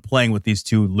 anyone playing with these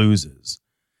two loses.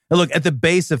 And look, at the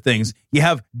base of things, you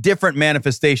have different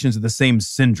manifestations of the same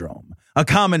syndrome, a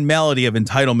common malady of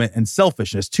entitlement and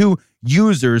selfishness, two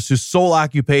users whose sole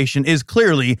occupation is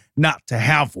clearly not to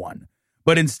have one,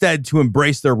 but instead to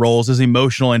embrace their roles as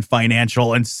emotional and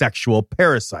financial and sexual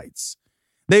parasites.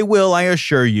 They will, I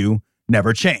assure you,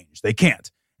 never change. They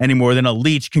can't. Any more than a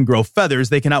leech can grow feathers,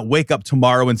 they cannot wake up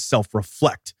tomorrow and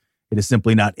self-reflect. It is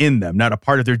simply not in them, not a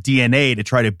part of their DNA to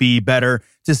try to be better,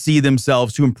 to see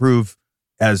themselves, to improve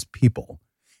as people.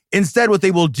 Instead, what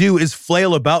they will do is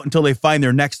flail about until they find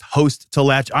their next host to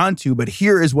latch onto. But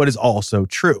here is what is also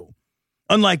true.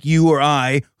 Unlike you or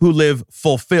I, who live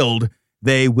fulfilled,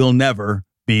 they will never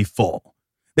be full.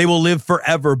 They will live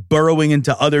forever burrowing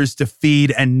into others to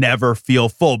feed and never feel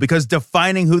full, because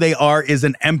defining who they are is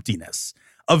an emptiness,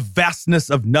 a vastness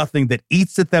of nothing that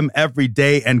eats at them every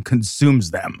day and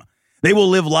consumes them. They will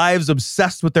live lives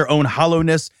obsessed with their own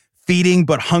hollowness, feeding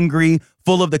but hungry,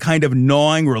 full of the kind of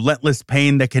gnawing, relentless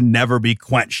pain that can never be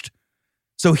quenched.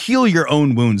 So heal your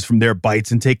own wounds from their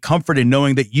bites and take comfort in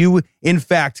knowing that you, in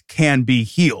fact, can be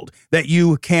healed, that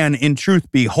you can, in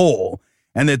truth, be whole,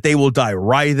 and that they will die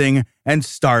writhing and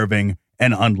starving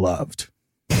and unloved.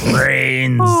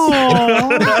 Brains.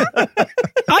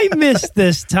 I missed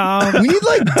this, Tom. We need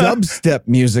like dubstep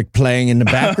music playing in the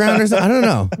background or something. I don't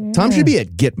know. Tom should be at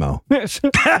Gitmo.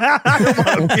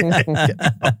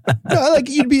 No, like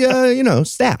you'd be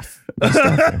staff.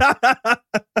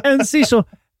 And Cecil,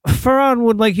 Farhan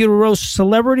would like you to roast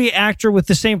celebrity actor with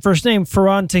the same first name,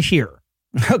 Farhan Tahir.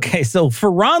 Okay, so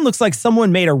Farhan looks like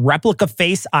someone made a replica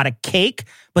face out of cake,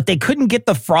 but they couldn't get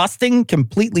the frosting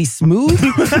completely smooth.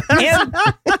 And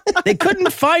they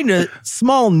couldn't find a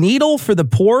small needle for the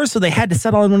pores, so they had to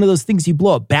settle on one of those things you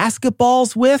blow up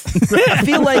basketballs with. I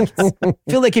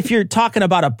feel like if you're talking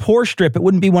about a pore strip, it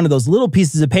wouldn't be one of those little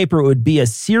pieces of paper. It would be a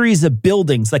series of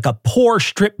buildings, like a pore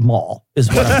strip mall, is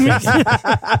what I'm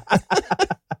thinking.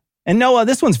 And Noah,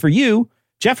 this one's for you.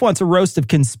 Jeff wants a roast of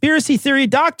conspiracy theory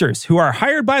doctors who are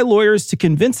hired by lawyers to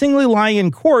convincingly lie in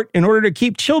court in order to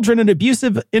keep children in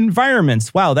abusive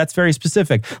environments. Wow, that's very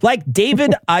specific. Like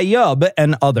David Ayoub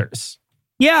and others.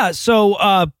 Yeah,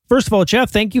 so first of all,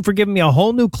 Jeff, thank you for giving me a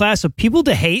whole new class of people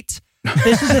to hate.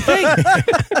 This is the thing.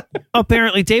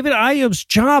 Apparently, David Ayoub's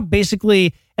job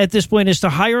basically at this point is to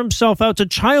hire himself out to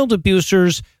child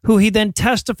abusers who he then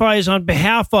testifies on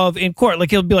behalf of in court. Like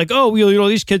he'll be like, oh,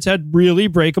 these kids had really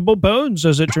breakable bones,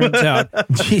 as it turns out.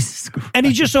 Jesus Christ. And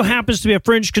he just so happens to be a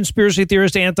fringe conspiracy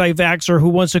theorist, anti-vaxxer who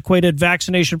once equated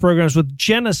vaccination programs with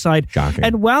genocide. Shocking.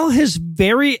 And while his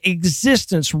very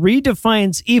existence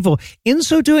redefines evil, in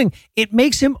so doing, it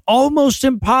makes him almost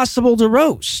impossible to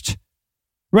roast.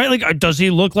 Right? Like, does he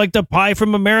look like the pie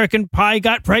from American Pie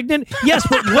got pregnant? Yes,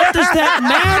 but what does that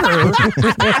matter?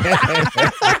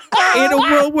 In a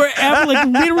world where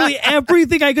literally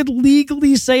everything I could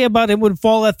legally say about him would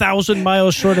fall 1,000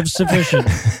 miles short of sufficient.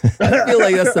 I feel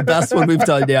like that's the best one we've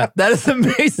done yet. That is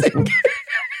amazing.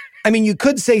 I mean, you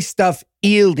could say stuff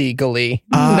illegally.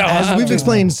 As we've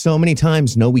explained so many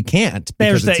times, no, we can't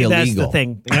because it's illegal. That's the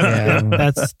thing. Yep.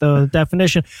 That's the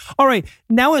definition. All right,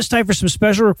 now it's time for some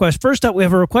special requests. First up, we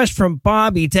have a request from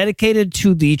Bobby dedicated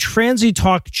to the Transy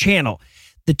Talk channel.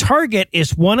 The target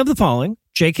is one of the following: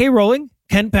 J.K. Rowling,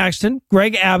 Ken Paxton,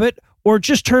 Greg Abbott, or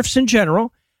just TERFs in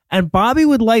general. And Bobby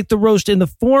would like the roast in the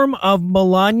form of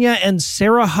Melania and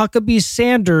Sarah Huckabee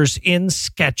Sanders in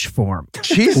sketch form.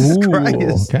 Jesus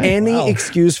Christ. Okay. Any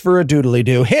excuse for a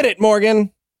doodly-doo. Hit it,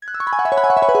 Morgan.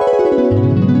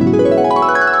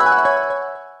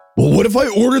 Well, what if I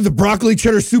order the broccoli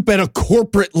cheddar soup at a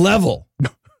corporate level?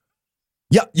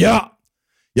 Yeah,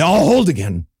 I'll hold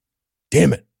again.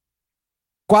 Damn it.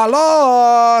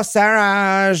 Hello,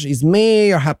 Sarah. It's me,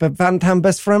 your happy phantom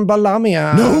best friend,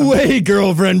 Balamia. No way,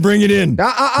 girlfriend. Bring it in. Bring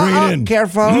it in.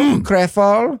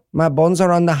 Careful. My bones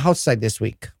are on the house side this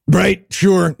week. Right,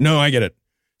 sure. No, I get it.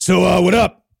 So, what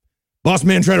up? Boss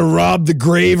man try to rob the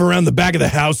grave around the back of the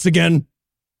house again?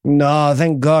 No,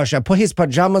 thank gosh. I put his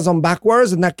pajamas on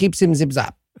backwards and that keeps him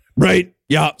zip-zap. Right.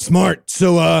 Yeah, smart.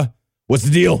 So, what's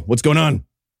the deal? What's going on?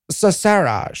 So,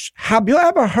 Sarah, have you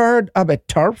ever heard of a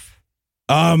TERF?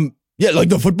 Yeah, like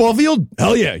the football field?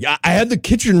 Hell yeah. I had the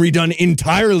kitchen redone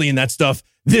entirely in that stuff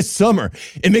this summer.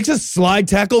 It makes a slide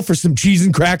tackle for some cheese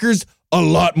and crackers a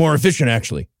lot more efficient,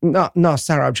 actually. No,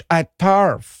 Sarah. A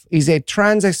TERF is a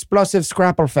trans-explosive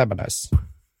scrapper feminist.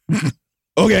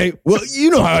 Okay, well, you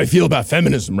know how I feel about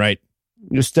feminism, right?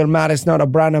 You're still mad it's not a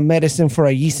brand of medicine for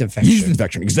a yeast infection. Yeast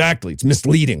infection, exactly. It's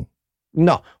misleading.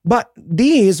 No, but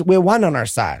these, we're one on our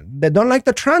side. They don't like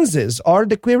the transes or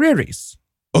the queeries.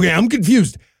 Okay, I'm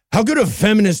confused. How could a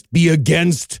feminist be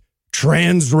against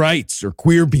trans rights or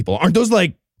queer people? Aren't those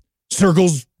like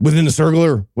circles within a circle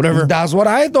or whatever? That's what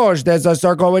I thought. There's a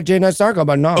circle within a circle,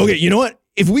 but no. Okay, you know what?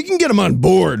 If we can get them on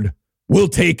board, we'll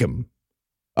take them.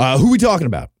 Who are we talking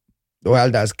about?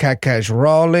 Well, that's Cash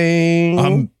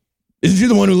Rowling. Isn't she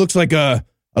the one who looks like a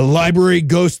library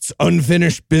ghost's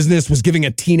unfinished business was giving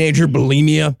a teenager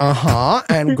bulimia? Uh-huh.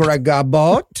 And Greg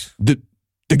Abbott.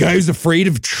 The guy who's afraid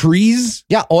of trees?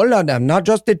 Yeah, all of them, not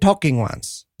just the talking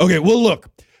ones. Okay, well, look.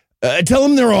 Tell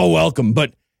them they're all welcome,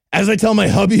 but as I tell my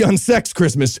hubby on Sex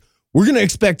Christmas, we're going to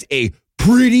expect a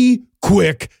pretty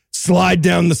quick slide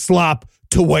down the slop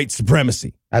to white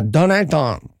supremacy.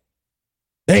 Done.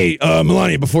 Hey,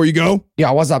 Melania, before you go.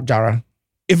 Yeah, what's up, Jara?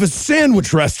 If a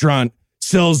sandwich restaurant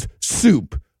sells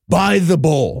soup by the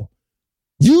bowl,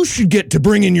 you should get to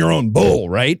bring in your own bowl,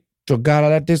 right? You gotta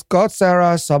let this go,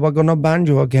 Sarah. So we're gonna ban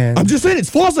you again. I'm just saying it's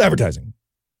false advertising.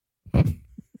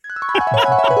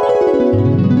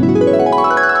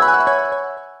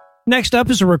 Next up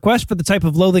is a request for the type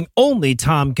of loathing only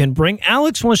Tom can bring.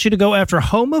 Alex wants you to go after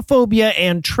homophobia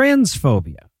and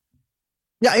transphobia.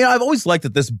 Yeah, I've always liked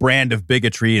that this brand of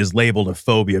bigotry is labeled a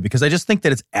phobia because I just think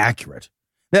that it's accurate.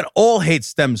 That all hate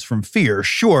stems from fear,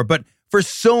 sure, but for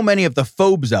so many of the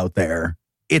phobes out there,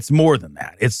 it's more than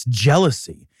that. It's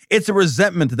jealousy. It's a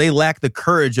resentment that they lack the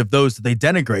courage of those that they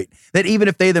denigrate. That even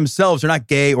if they themselves are not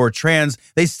gay or trans,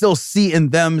 they still see in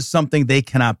them something they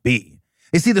cannot be.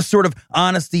 They see the sort of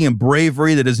honesty and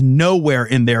bravery that is nowhere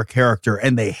in their character,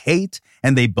 and they hate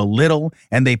and they belittle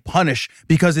and they punish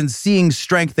because in seeing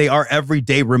strength, they are every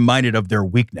day reminded of their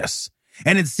weakness.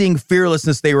 And in seeing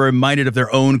fearlessness, they are reminded of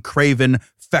their own craven,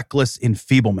 feckless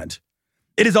enfeeblement.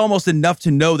 It is almost enough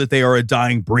to know that they are a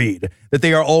dying breed, that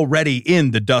they are already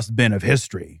in the dustbin of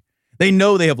history. They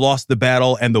know they have lost the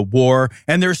battle and the war,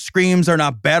 and their screams are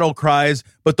not battle cries,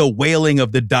 but the wailing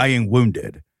of the dying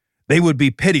wounded. They would be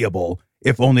pitiable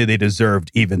if only they deserved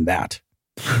even that.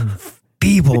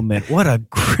 Enfeeblement. What a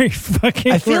great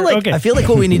fucking I feel word. like Okay. I feel like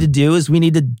what we need to do is we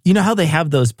need to, you know how they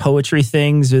have those poetry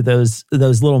things or those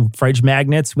little fridge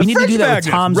magnets? We need to do that with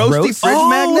Tom's roasty roast. fridge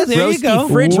magnets. There you Roasty go.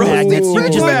 fridge Ooh. magnets. You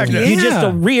Fridge just, magnets. you just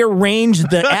Yeah. rearrange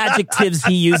the adjectives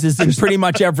he uses in pretty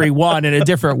much every one in a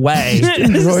different way.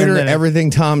 Embroider And then-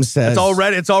 everything Tom says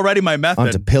It's already my onto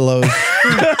method. pillows.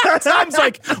 Tom's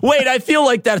like, wait, I feel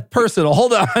like that's personal.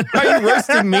 Hold on. Are you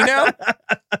roasting me now?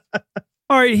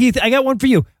 All right, Heath, I got one for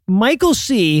you. Michael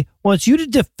C. wants you to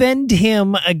defend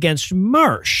him against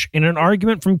Marsh in an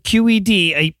argument from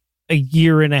QED a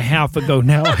year and a half ago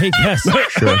now, I guess.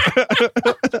 Sure.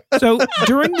 So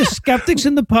during the Skeptics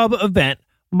in the Pub event,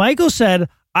 Michael said,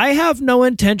 I have no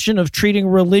intention of treating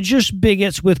religious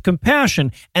bigots with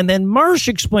compassion. And then Marsh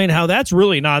explained how that's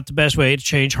really not the best way to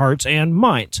change hearts and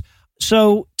minds.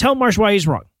 So tell Marsh why he's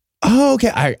wrong. Oh, okay.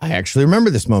 I actually remember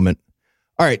this moment.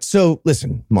 All right. So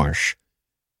listen, Marsh,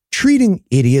 treating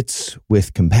idiots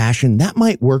with compassion, that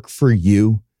might work for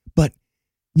you, but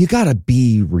you got to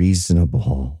be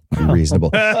reasonable. Be reasonable.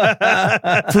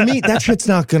 For me, that shit's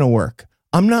not going to work.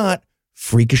 I'm not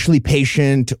freakishly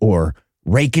patient or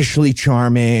rakishly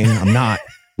charming. I'm not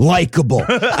likable.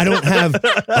 I don't have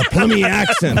a plummy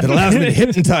accent that allows me to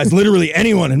hypnotize literally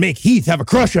anyone and make Heath have a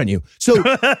crush on you. So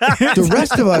the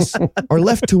rest of us are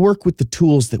left to work with the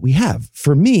tools that we have.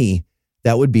 For me,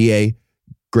 that would be a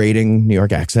grating New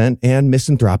York accent and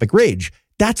misanthropic rage.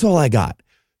 That's all I got.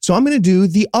 So I'm going to do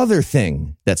the other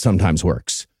thing that sometimes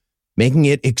works, making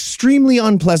it extremely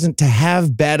unpleasant to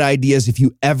have bad ideas if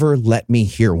you ever let me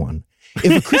hear one.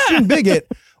 If a Christian bigot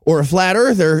or a flat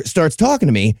earther starts talking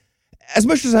to me, as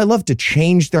much as I love to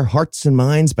change their hearts and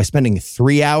minds by spending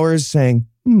 3 hours saying,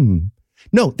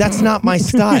 no, that's not my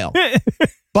style.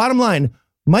 Bottom line,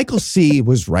 Michael C.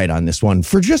 was right on this one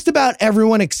for just about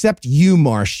everyone except you,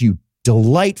 Marsh, you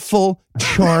delightful,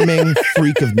 charming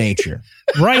freak of nature.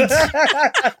 Right.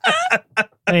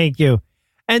 Thank you.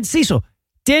 And Cecil,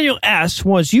 Daniel S.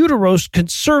 wants you to roast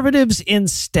conservatives in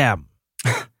STEM.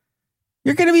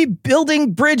 You're going to be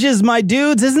building bridges, my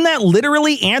dudes. Isn't that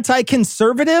literally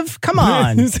anti-conservative? Come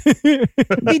on.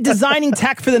 Be designing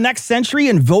tech for the next century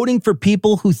and voting for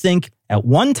people who think at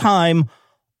one time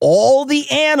all the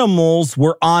animals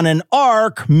were on an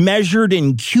arc measured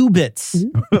in cubits.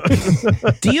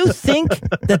 Do you think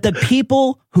that the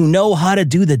people who know how to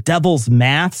do the devil's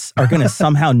maths are going to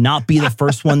somehow not be the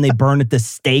first one they burn at the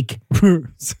stake?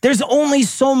 There's only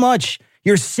so much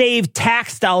your saved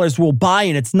tax dollars will buy,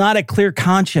 and it's not a clear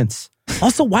conscience.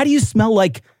 Also, why do you smell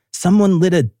like someone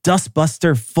lit a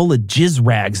dustbuster full of jizz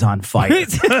rags on fire?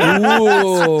 Ooh.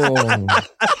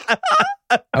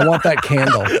 I want that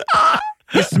candle.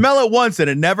 You smell it once and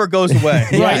it never goes away.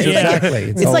 Right, yeah. Exactly.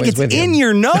 It's like it's in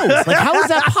your nose. Like, how is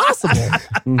that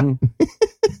possible?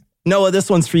 Noah, this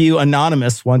one's for you.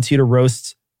 Anonymous wants you to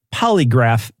roast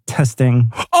polygraph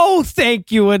testing. Oh,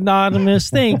 thank you, Anonymous.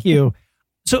 Thank you.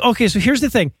 So here's the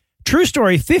thing. True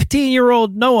story.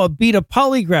 15-year-old Noah beat a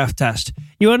polygraph test.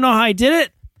 You want to know how I did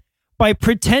it? By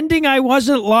pretending I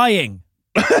wasn't lying.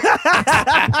 But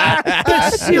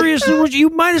seriously, you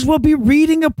might as well be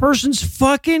reading a person's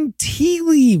fucking tea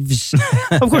leaves.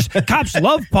 Of course, cops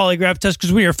love polygraph tests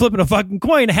because when you're flipping a fucking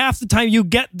coin, half the time you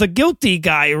get the guilty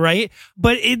guy, right?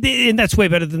 But and that's way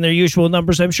better than their usual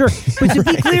numbers, I'm sure. But to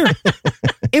be clear,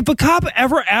 if a cop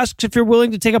ever asks if you're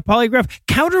willing to take a polygraph,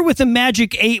 counter with a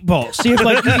magic 8-ball. See if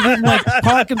you can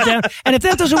talk him down. And if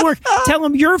that doesn't work, tell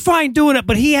him you're fine doing it,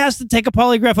 but he has to take a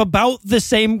polygraph about the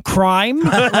same crime,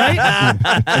 right?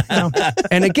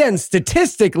 And again,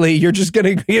 statistically, you're just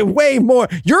going to get way more.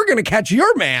 You're going to catch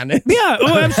your man. Yeah,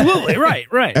 oh, absolutely.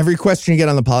 Right. Every question you get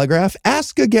on the polygraph,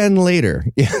 ask again later.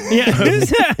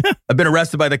 Yeah. I've been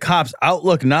arrested by the cops.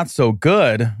 Outlook not so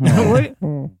good.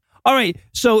 All right,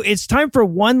 so it's time for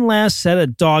one last set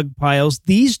of dog piles.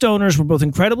 These donors were both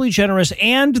incredibly generous,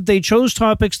 and they chose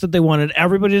topics that they wanted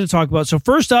everybody to talk about. So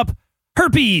first up,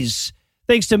 herpes.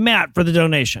 Thanks to Matt for the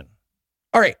donation.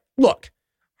 All right, look,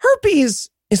 herpes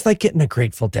is like getting a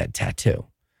Grateful Dead tattoo.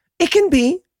 It can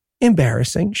be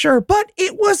embarrassing, sure, but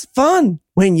it was fun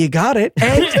when you got it.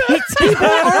 And people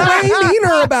are way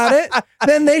meaner about it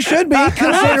than they should be,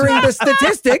 considering the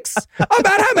statistics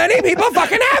about how many people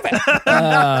fucking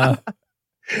have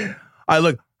it.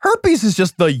 Look, herpes is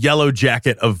just the yellow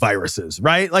jacket of viruses,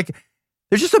 right? Like,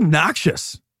 they're just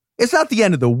obnoxious. It's not the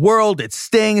end of the world. It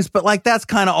stings, but like, that's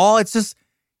kind of all. It's just,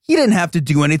 you didn't have to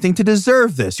do anything to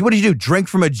deserve this. What did you do? Drink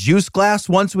from a juice glass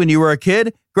once when you were a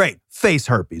kid? Great. Face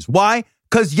herpes. Why?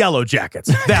 Because yellow jackets.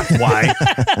 That's why.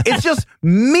 It's just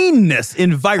meanness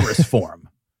in virus form.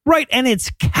 Right, and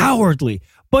it's cowardly.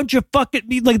 Bunch of fucking,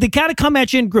 like, they gotta come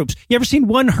at you in groups. You ever seen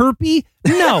one herpy?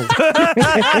 No.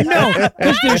 No,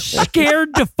 because they're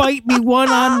scared to fight me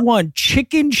one-on-one.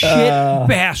 Chicken shit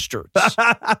bastards.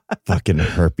 Fucking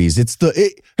herpes.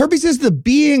 Herpes is the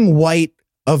being white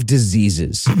of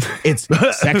diseases. It's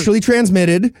sexually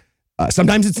transmitted.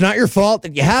 Sometimes it's not your fault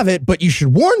that you have it, but you should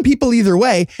warn people either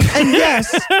way. And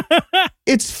yes,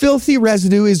 its filthy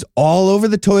residue is all over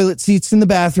the toilet seats in the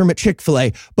bathroom at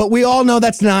Chick-fil-A, but we all know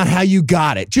that's not how you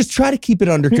got it. Just try to keep it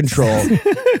under control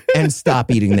and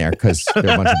stop eating there, because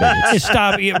they're a bunch of bigots.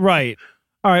 Stop eating, right.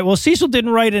 All right, well, Cecil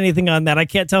didn't write anything on that. I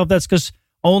can't tell if that's because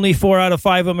only 4 out of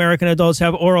 5 American adults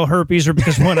have oral herpes or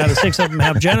because 1 out of 6 of them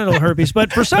have genital herpes.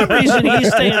 But for some reason,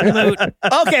 he's staying in the mood.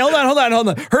 Okay, hold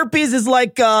on. Herpes is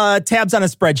like tabs on a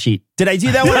spreadsheet. Did I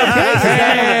do that one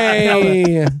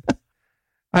okay? Hey.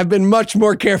 I've been much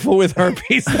more careful with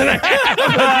herpes than I have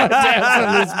with tabs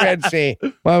on the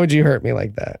spreadsheet. Why would you hurt me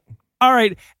like that? All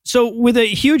right, so with a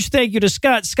huge thank you to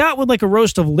Scott. Scott would like a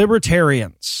roast of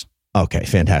libertarians. Okay,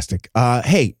 fantastic.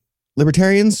 Hey,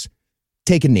 libertarians,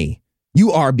 take a knee.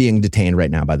 You are being detained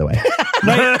right now, by the way.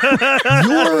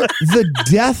 You're the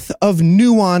death of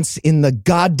nuance in the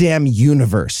goddamn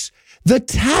universe. The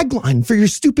tagline for your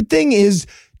stupid thing is,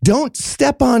 don't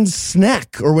step on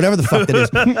snack, or whatever the fuck that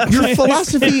is. Your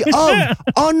philosophy of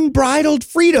unbridled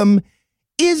freedom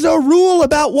is a rule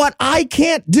about what I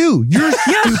can't do. You're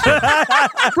stupid.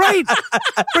 Right.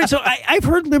 So I've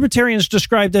heard libertarians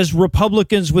described as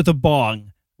Republicans with a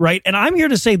bong. Right. And I'm here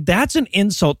to say that's an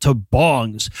insult to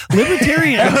bongs.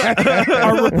 Libertarians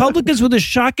are Republicans with a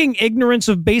shocking ignorance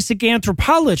of basic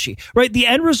anthropology. Right. The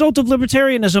end result of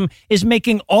libertarianism is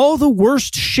making all the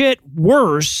worst shit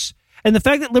worse. And the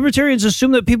fact that libertarians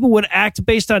assume that people would act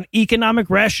based on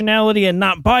economic rationality and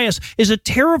not bias is a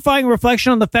terrifying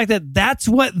reflection on the fact that that's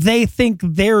what they think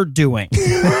they're doing.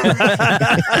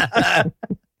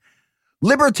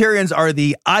 Libertarians are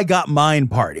the I got mine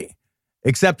party.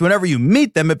 Except whenever you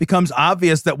meet them, it becomes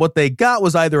obvious that what they got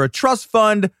was either a trust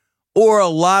fund or a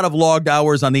lot of logged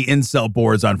hours on the incel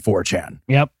boards on 4chan.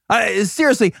 Yep.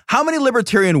 Seriously, how many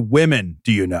libertarian women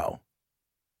do you know?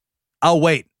 I'll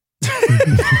wait.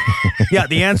 Yeah,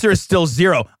 the answer is still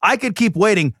 0. I could keep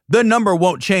waiting. The number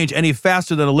won't change any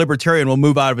faster than a libertarian will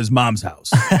move out of his mom's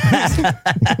house.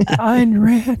 Ayn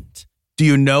Rand. Do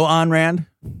you know Ayn Rand?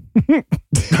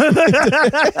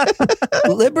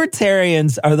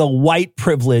 Libertarians are the white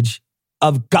privilege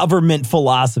of government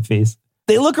philosophies.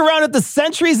 They look around at the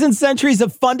centuries and centuries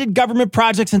of funded government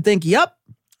projects and think, yep,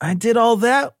 I did all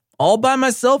that all by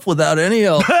myself without any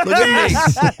help. Look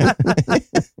at me.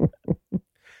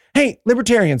 Hey,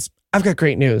 libertarians, I've got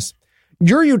great news.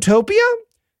 Your utopia,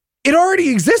 it already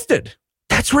existed.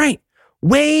 That's right.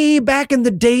 way back in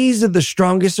the days of The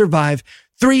Strongest Survive,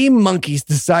 3 monkeys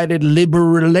decided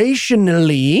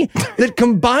liberationally that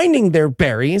combining their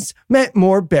berries meant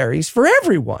more berries for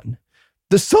everyone.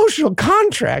 The social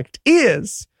contract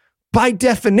is, by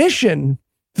definition,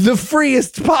 the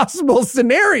freest possible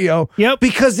scenario. Yep.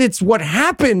 Because it's what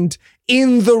happened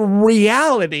in the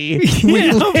reality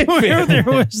we live where in. there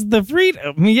was the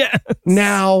freedom. Yeah.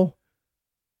 Now,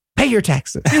 pay your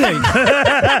taxes. Why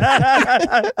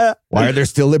are there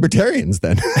still libertarians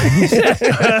then?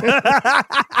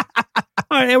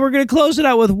 All right, and we're going to close it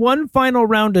out with one final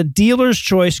round of dealer's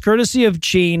choice, courtesy of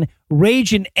Gene.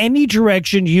 Rage in any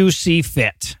direction you see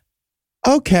fit.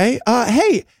 Okay.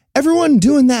 Hey, everyone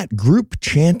doing that group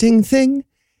chanting thing?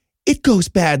 It goes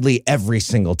badly every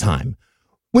single time.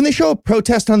 When they show a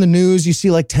protest on the news, you see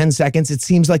like 10 seconds. It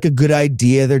seems like a good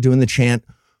idea. They're doing the chant.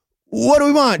 What do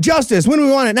we want? Justice. When do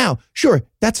we want it now? Sure,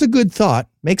 that's a good thought.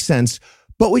 Makes sense.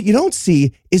 But what you don't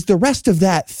see is the rest of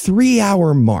that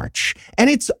 3-hour march. And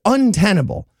it's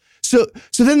untenable. So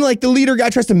then like the leader guy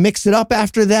tries to mix it up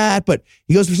after that, but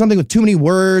he goes for something with too many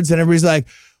words and everybody's like,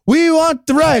 we want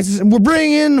the rights and we're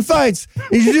bringing in the fights.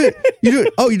 And you do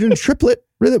it. Oh, you're doing triplet?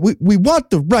 Really? We want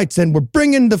the rights and we're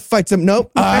bringing the fights.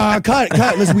 Nope.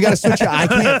 Cut. Listen, we got to switch it. I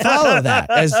can't follow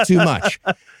that as too much.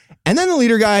 And then the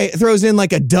leader guy throws in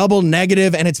like a double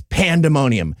negative and it's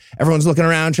pandemonium. Everyone's looking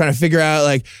around trying to figure out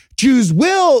like Jews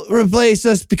will replace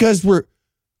us because we're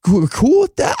cool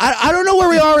with that. I don't know where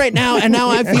we are right now. And now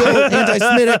I feel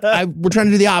anti-Semitic. We're trying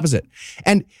to do the opposite.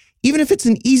 And even if it's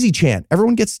an easy chant,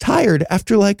 everyone gets tired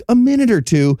after like a minute or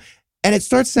two and it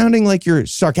starts sounding like you're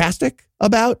sarcastic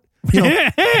about,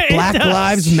 Black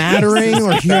Lives Mattering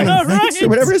or human rights or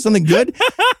whatever it is, something good.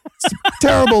 It's a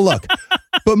terrible look.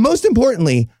 But most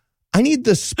importantly, I need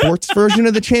the sports version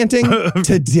of the chanting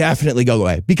to definitely go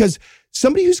away because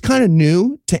somebody who's kind of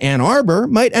new to Ann Arbor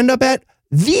might end up at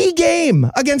the game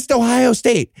against Ohio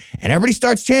State. And everybody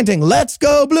starts chanting, let's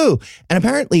go blue. And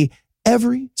apparently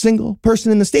every single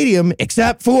person in the stadium,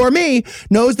 except for me,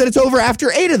 knows that it's over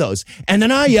after 8 of those. And then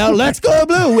I yell, let's go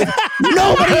blue with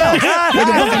nobody else. Like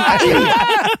a fucking idiot.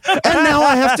 And now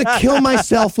I have to kill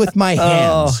myself with my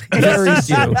hands. Very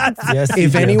soon. Yes, If you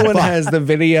do. anyone has the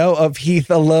video of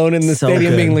Heath alone in the So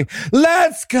stadium good. being like,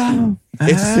 let's go.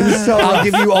 It's so I'll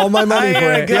give you all my money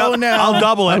for it. Go now. I'll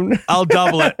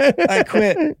double it. I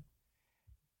quit.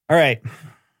 All right.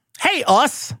 Hey,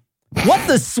 us. What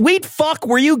the sweet fuck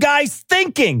were you guys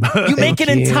thinking? You make an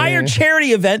entire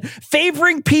charity event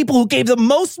favoring people who gave the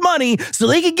most money so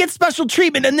they could get special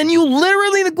treatment, and then you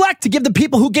literally neglect to give the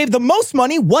people who gave the most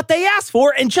money what they asked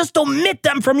for and just omit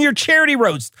them from your charity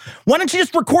roast. Why don't you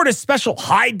just record a special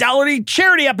high-dollar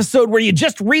charity episode where you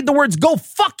just read the words, go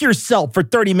fuck yourself for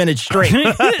 30 minutes straight?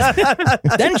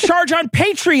 Then charge on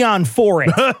Patreon for it.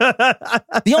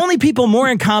 The only people more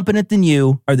incompetent than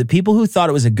you are the people who thought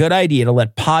it was a good idea to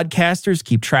let podcasters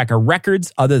keep track of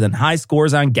records other than high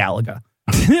scores on Galaga.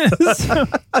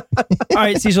 All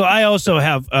right, Cecil, I also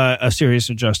have a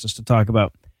serious injustice to talk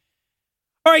about.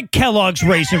 All right, Kellogg's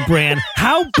Raisin Bran,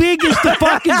 how big is the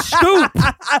fucking scoop?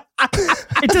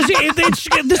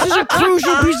 This is a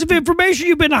crucial piece of information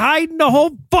you've been hiding the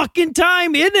whole fucking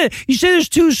time, isn't it? You say there's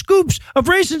 2 scoops of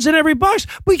raisins in every box,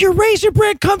 but your Raisin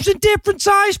Bran comes in different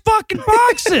size fucking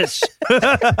boxes.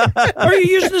 Are you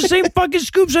using the same fucking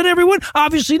scoops on everyone?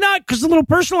 Obviously not, because the little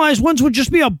personalized ones would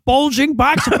just be a bulging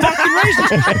box of fucking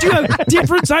raisins. Do you have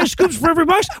different size scoops for every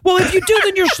box? Well, if you do,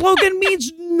 then your slogan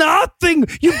means nothing.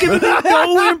 You've given me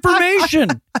no information.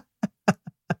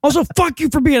 Also, fuck you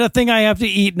for being a thing I have to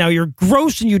eat. Now you're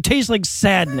gross and you taste like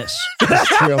sadness. It's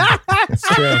true. It's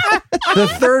true. The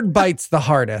third bite's the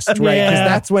hardest, right? Because Yeah.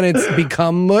 that's when it's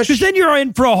become mush. Because then you're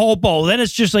in for a whole bowl. Then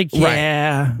it's just like,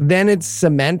 yeah. Then it's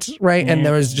cement, right? And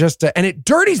there was just and it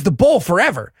dirties the bowl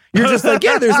forever. You're just like,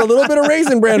 yeah, there's a little bit of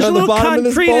Raisin Bran There's on a the little bottom of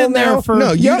this concrete bowl in there now. for-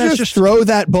 No, you That's just throw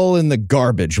that bowl in the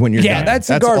garbage when you're done. That's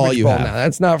a all garbage you bowl have. now.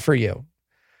 That's not for you.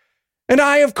 And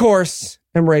I, of course,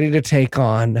 am ready to take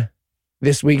on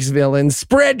this week's villain,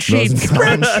 spreadsheets.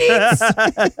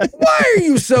 Spreadsheets. Why are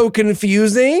you so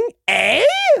confusing? Eh?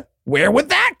 Where would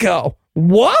that go?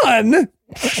 1.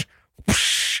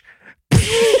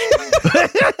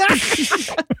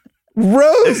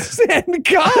 Rows and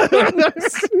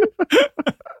columns.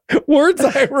 Words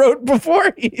I wrote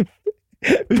before he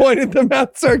pointed them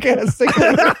out sarcastically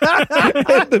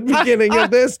at the beginning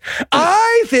of this.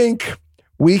 I think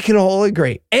we can all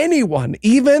agree. Anyone,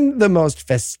 even the most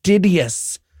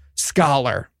fastidious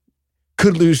scholar,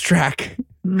 could lose track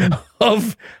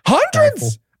of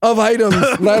hundreds of items,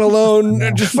 let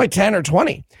alone just like 10 or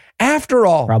 20. After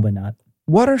all, Probably not.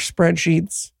 what are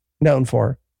spreadsheets known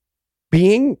for?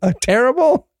 Being a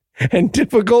terrible and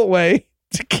difficult way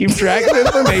to keep track of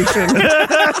information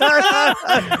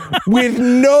with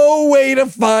no way to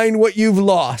find what you've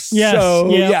lost. Yes, So,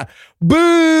 yeah.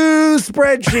 Boo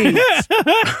spreadsheets.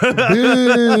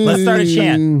 Boo. Let's start a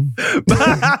chant.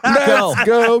 Let's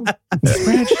go.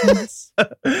 Spreadsheets.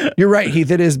 You're right, Heath.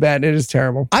 It is bad. It is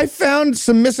terrible. I found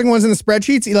some missing ones in the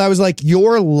spreadsheets. Eli was like,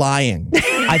 "You're lying.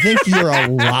 I think you're a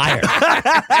liar."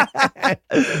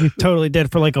 You totally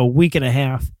did for like a week and a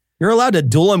half. You're allowed to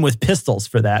duel him with pistols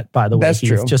for that, by the way. That's Heath.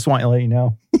 true. Just want to let you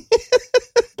know.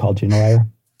 Called you a liar.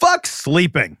 Fuck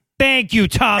sleeping. Thank you,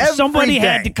 Tom. Every Somebody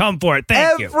had day. to come for it.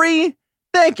 Thank you.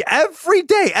 Every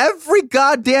day, every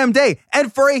goddamn day.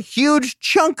 And for a huge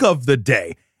chunk of the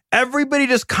day, everybody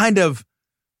just kind of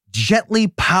gently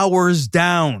powers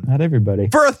down. Not everybody.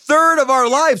 For a third of our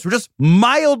lives, we're just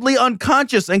mildly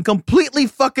unconscious and completely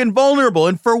fucking vulnerable.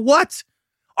 And for what?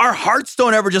 Our hearts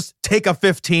don't ever just take a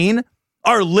 15.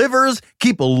 Our livers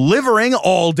keep livering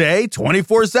all day,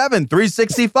 24/7,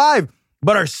 365.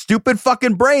 But our stupid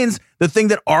fucking brains, the thing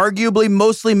that arguably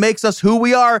mostly makes us who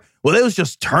we are, well, those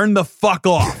just turn the fuck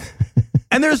off.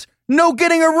 And there's no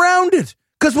getting around it,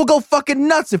 because we'll go fucking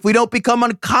nuts if we don't become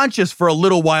unconscious for a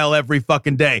little while every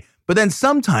fucking day. But then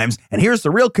sometimes, and here's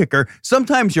the real kicker,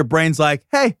 sometimes your brain's like,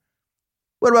 hey,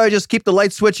 what about I just keep the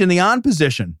light switch in the on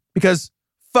position? Because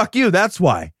fuck you, that's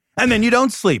why. And then you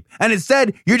don't sleep. And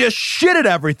instead, you're just shit at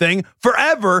everything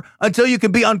forever until you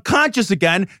can be unconscious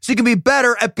again so you can be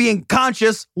better at being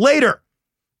conscious later.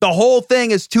 The whole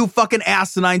thing is too fucking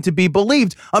asinine to be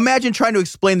believed. Imagine trying to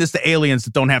explain this to aliens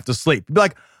that don't have to sleep. You'd be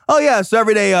like, oh yeah, so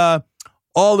every day,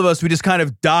 all of us, we just kind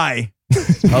of die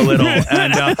a little.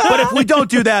 And but if we don't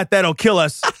do that, that'll kill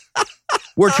us.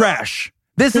 We're trash.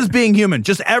 This is being human.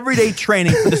 Just everyday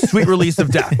training for the sweet release of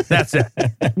death. That's it.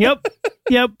 Yep.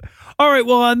 All right.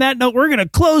 Well, on that note, we're going to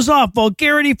close off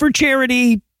Vulgarity for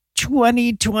Charity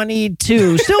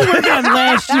 2022. Still working on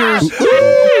last year's.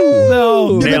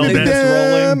 No. Nailed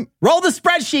it. Roll the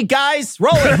spreadsheet, guys.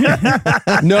 Roll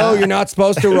it. No, you're not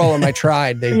supposed to roll them. I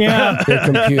tried. Their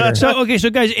computer. So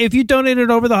guys, if you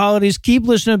donated over the holidays, keep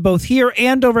listening both here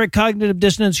and over at Cognitive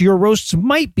Dissonance. Your roasts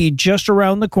might be just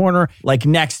around the corner. Like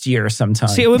next year sometime.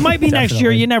 See, it might be next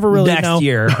year. You never really know. Next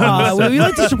year. We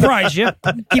like to surprise you.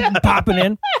 Keep them popping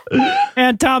in.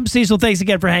 And Tom Cecil, thanks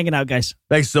again for hanging out, guys.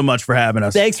 Thanks so much for having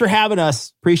us. Thanks for having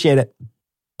us. Appreciate it.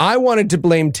 I wanted to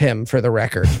blame Tim for the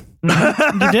record. You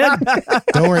did?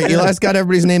 Don't worry, Eli's got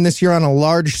everybody's name this year on a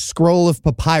large scroll of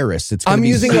papyrus. I'm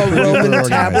using a Roman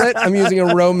tablet. I'm using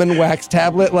a Roman wax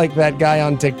tablet like that guy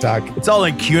on TikTok. It's all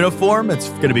in cuneiform. It's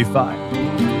going to be fine.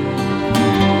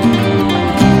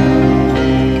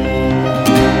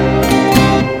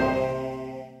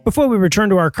 Before we return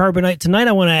to our Carbonite tonight,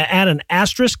 I want to add an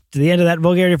asterisk to the end of that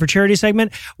Vulgarity for Charity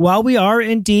segment. While we are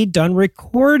indeed done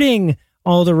recording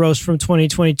all the roasts from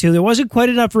 2022, there wasn't quite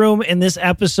enough room in this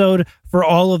episode for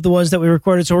all of the ones that we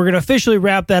recorded, so we're going to officially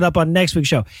wrap that up on next week's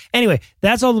show. Anyway,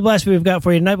 that's all the blasphemy we've got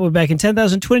for you tonight. We'll be back in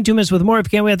 10,022 minutes with more. If you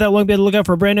can't wait that long, be on the lookout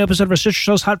for a brand new episode of our sister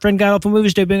show's Hot Friend God Awful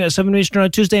Movies, debuting at 7 Eastern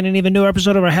on Tuesday, and an even newer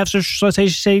episode of our half sister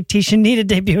Citation Needed,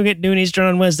 debuting at noon Eastern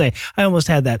on Wednesday. I almost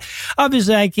had that.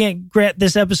 Obviously, I can't grant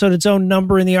this episode its own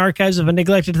number in the archives if I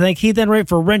neglected to thank Heath Enright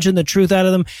for wrenching the truth out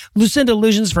of them, Lucinda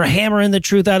Illusions for hammering the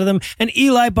truth out of them, and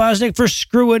Eli Bosnick for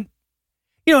screwing.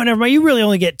 You know, never mind. You really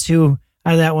only get two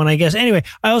out of that one, I guess. Anyway,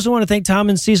 I also want to thank Tom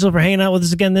and Cecil for hanging out with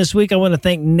us again this week. I want to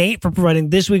thank Nate for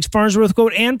providing this week's Farnsworth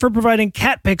quote and for providing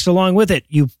cat pics along with it.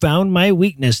 You found my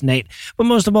weakness, Nate. But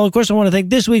most of all, of course, I want to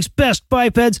thank this week's best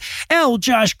bipeds: Al,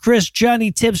 Josh, Chris,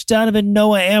 Johnny, Tips, Donovan,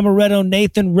 Noah, Amaretto,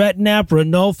 Nathan, Retnap,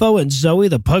 Renolfo, and Zoe,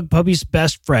 the pug puppy's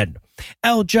best friend.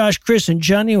 Al, Josh, Chris, and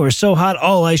Johnny, who are so hot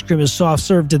all ice cream is soft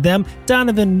served to them.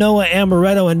 Donovan, Noah,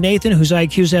 Amaretto, and Nathan, whose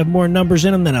IQs have more numbers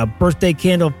in them than a birthday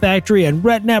candle factory. And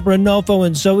Retnap, Renolfo,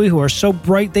 and Zoe, who are so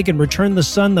bright they can return the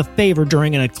sun the favor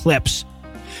during an eclipse.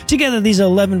 Together, these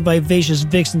 11 vivacious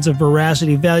vixens of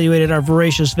veracity evaluated our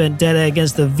voracious vendetta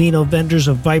against the venal vendors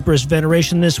of viperous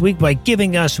veneration this week by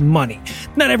giving us money.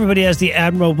 Not everybody has the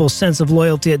admirable sense of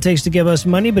loyalty it takes to give us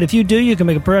money, but if you do, you can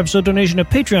make a per-episode donation at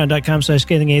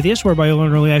patreon.com/scathingatheist, whereby you'll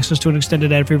earn early access to an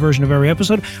extended ad-free version of every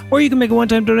episode, or you can make a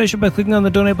one-time donation by clicking on the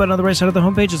donate button on the right side of the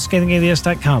homepage at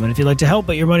scathingatheist.com. And if you'd like to help,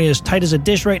 but your money is tight as a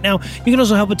dish right now, you can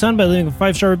also help a ton by leaving a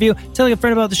 5-star review, telling a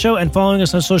friend about the show, and following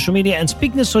us on social media. And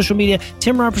speaking of social media,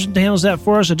 Tim Robertson handles that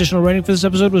for us. Additional writing for this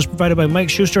episode was provided by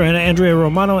Mike Schuster and Andrea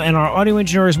Romano, and our audio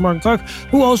engineer is Martin Clark,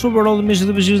 who also wrote all the music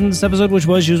that was used in this episode, which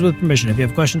was used with permission. If you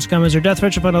have questions, comments, or death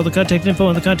threats, you'll find all the contact info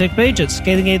on the contact page at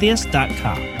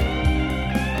scathingatheist.com.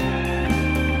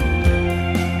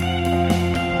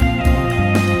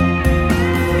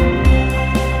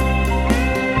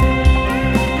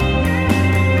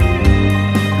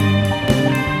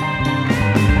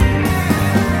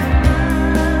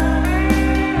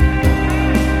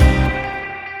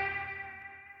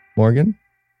 Morgan?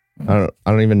 I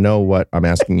don't even know what I'm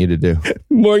asking you to do.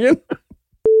 Morgan?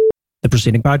 The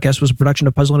preceding podcast was a production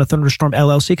of Puzzle in a Thunderstorm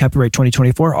LLC, copyright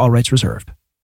 2024, all rights reserved.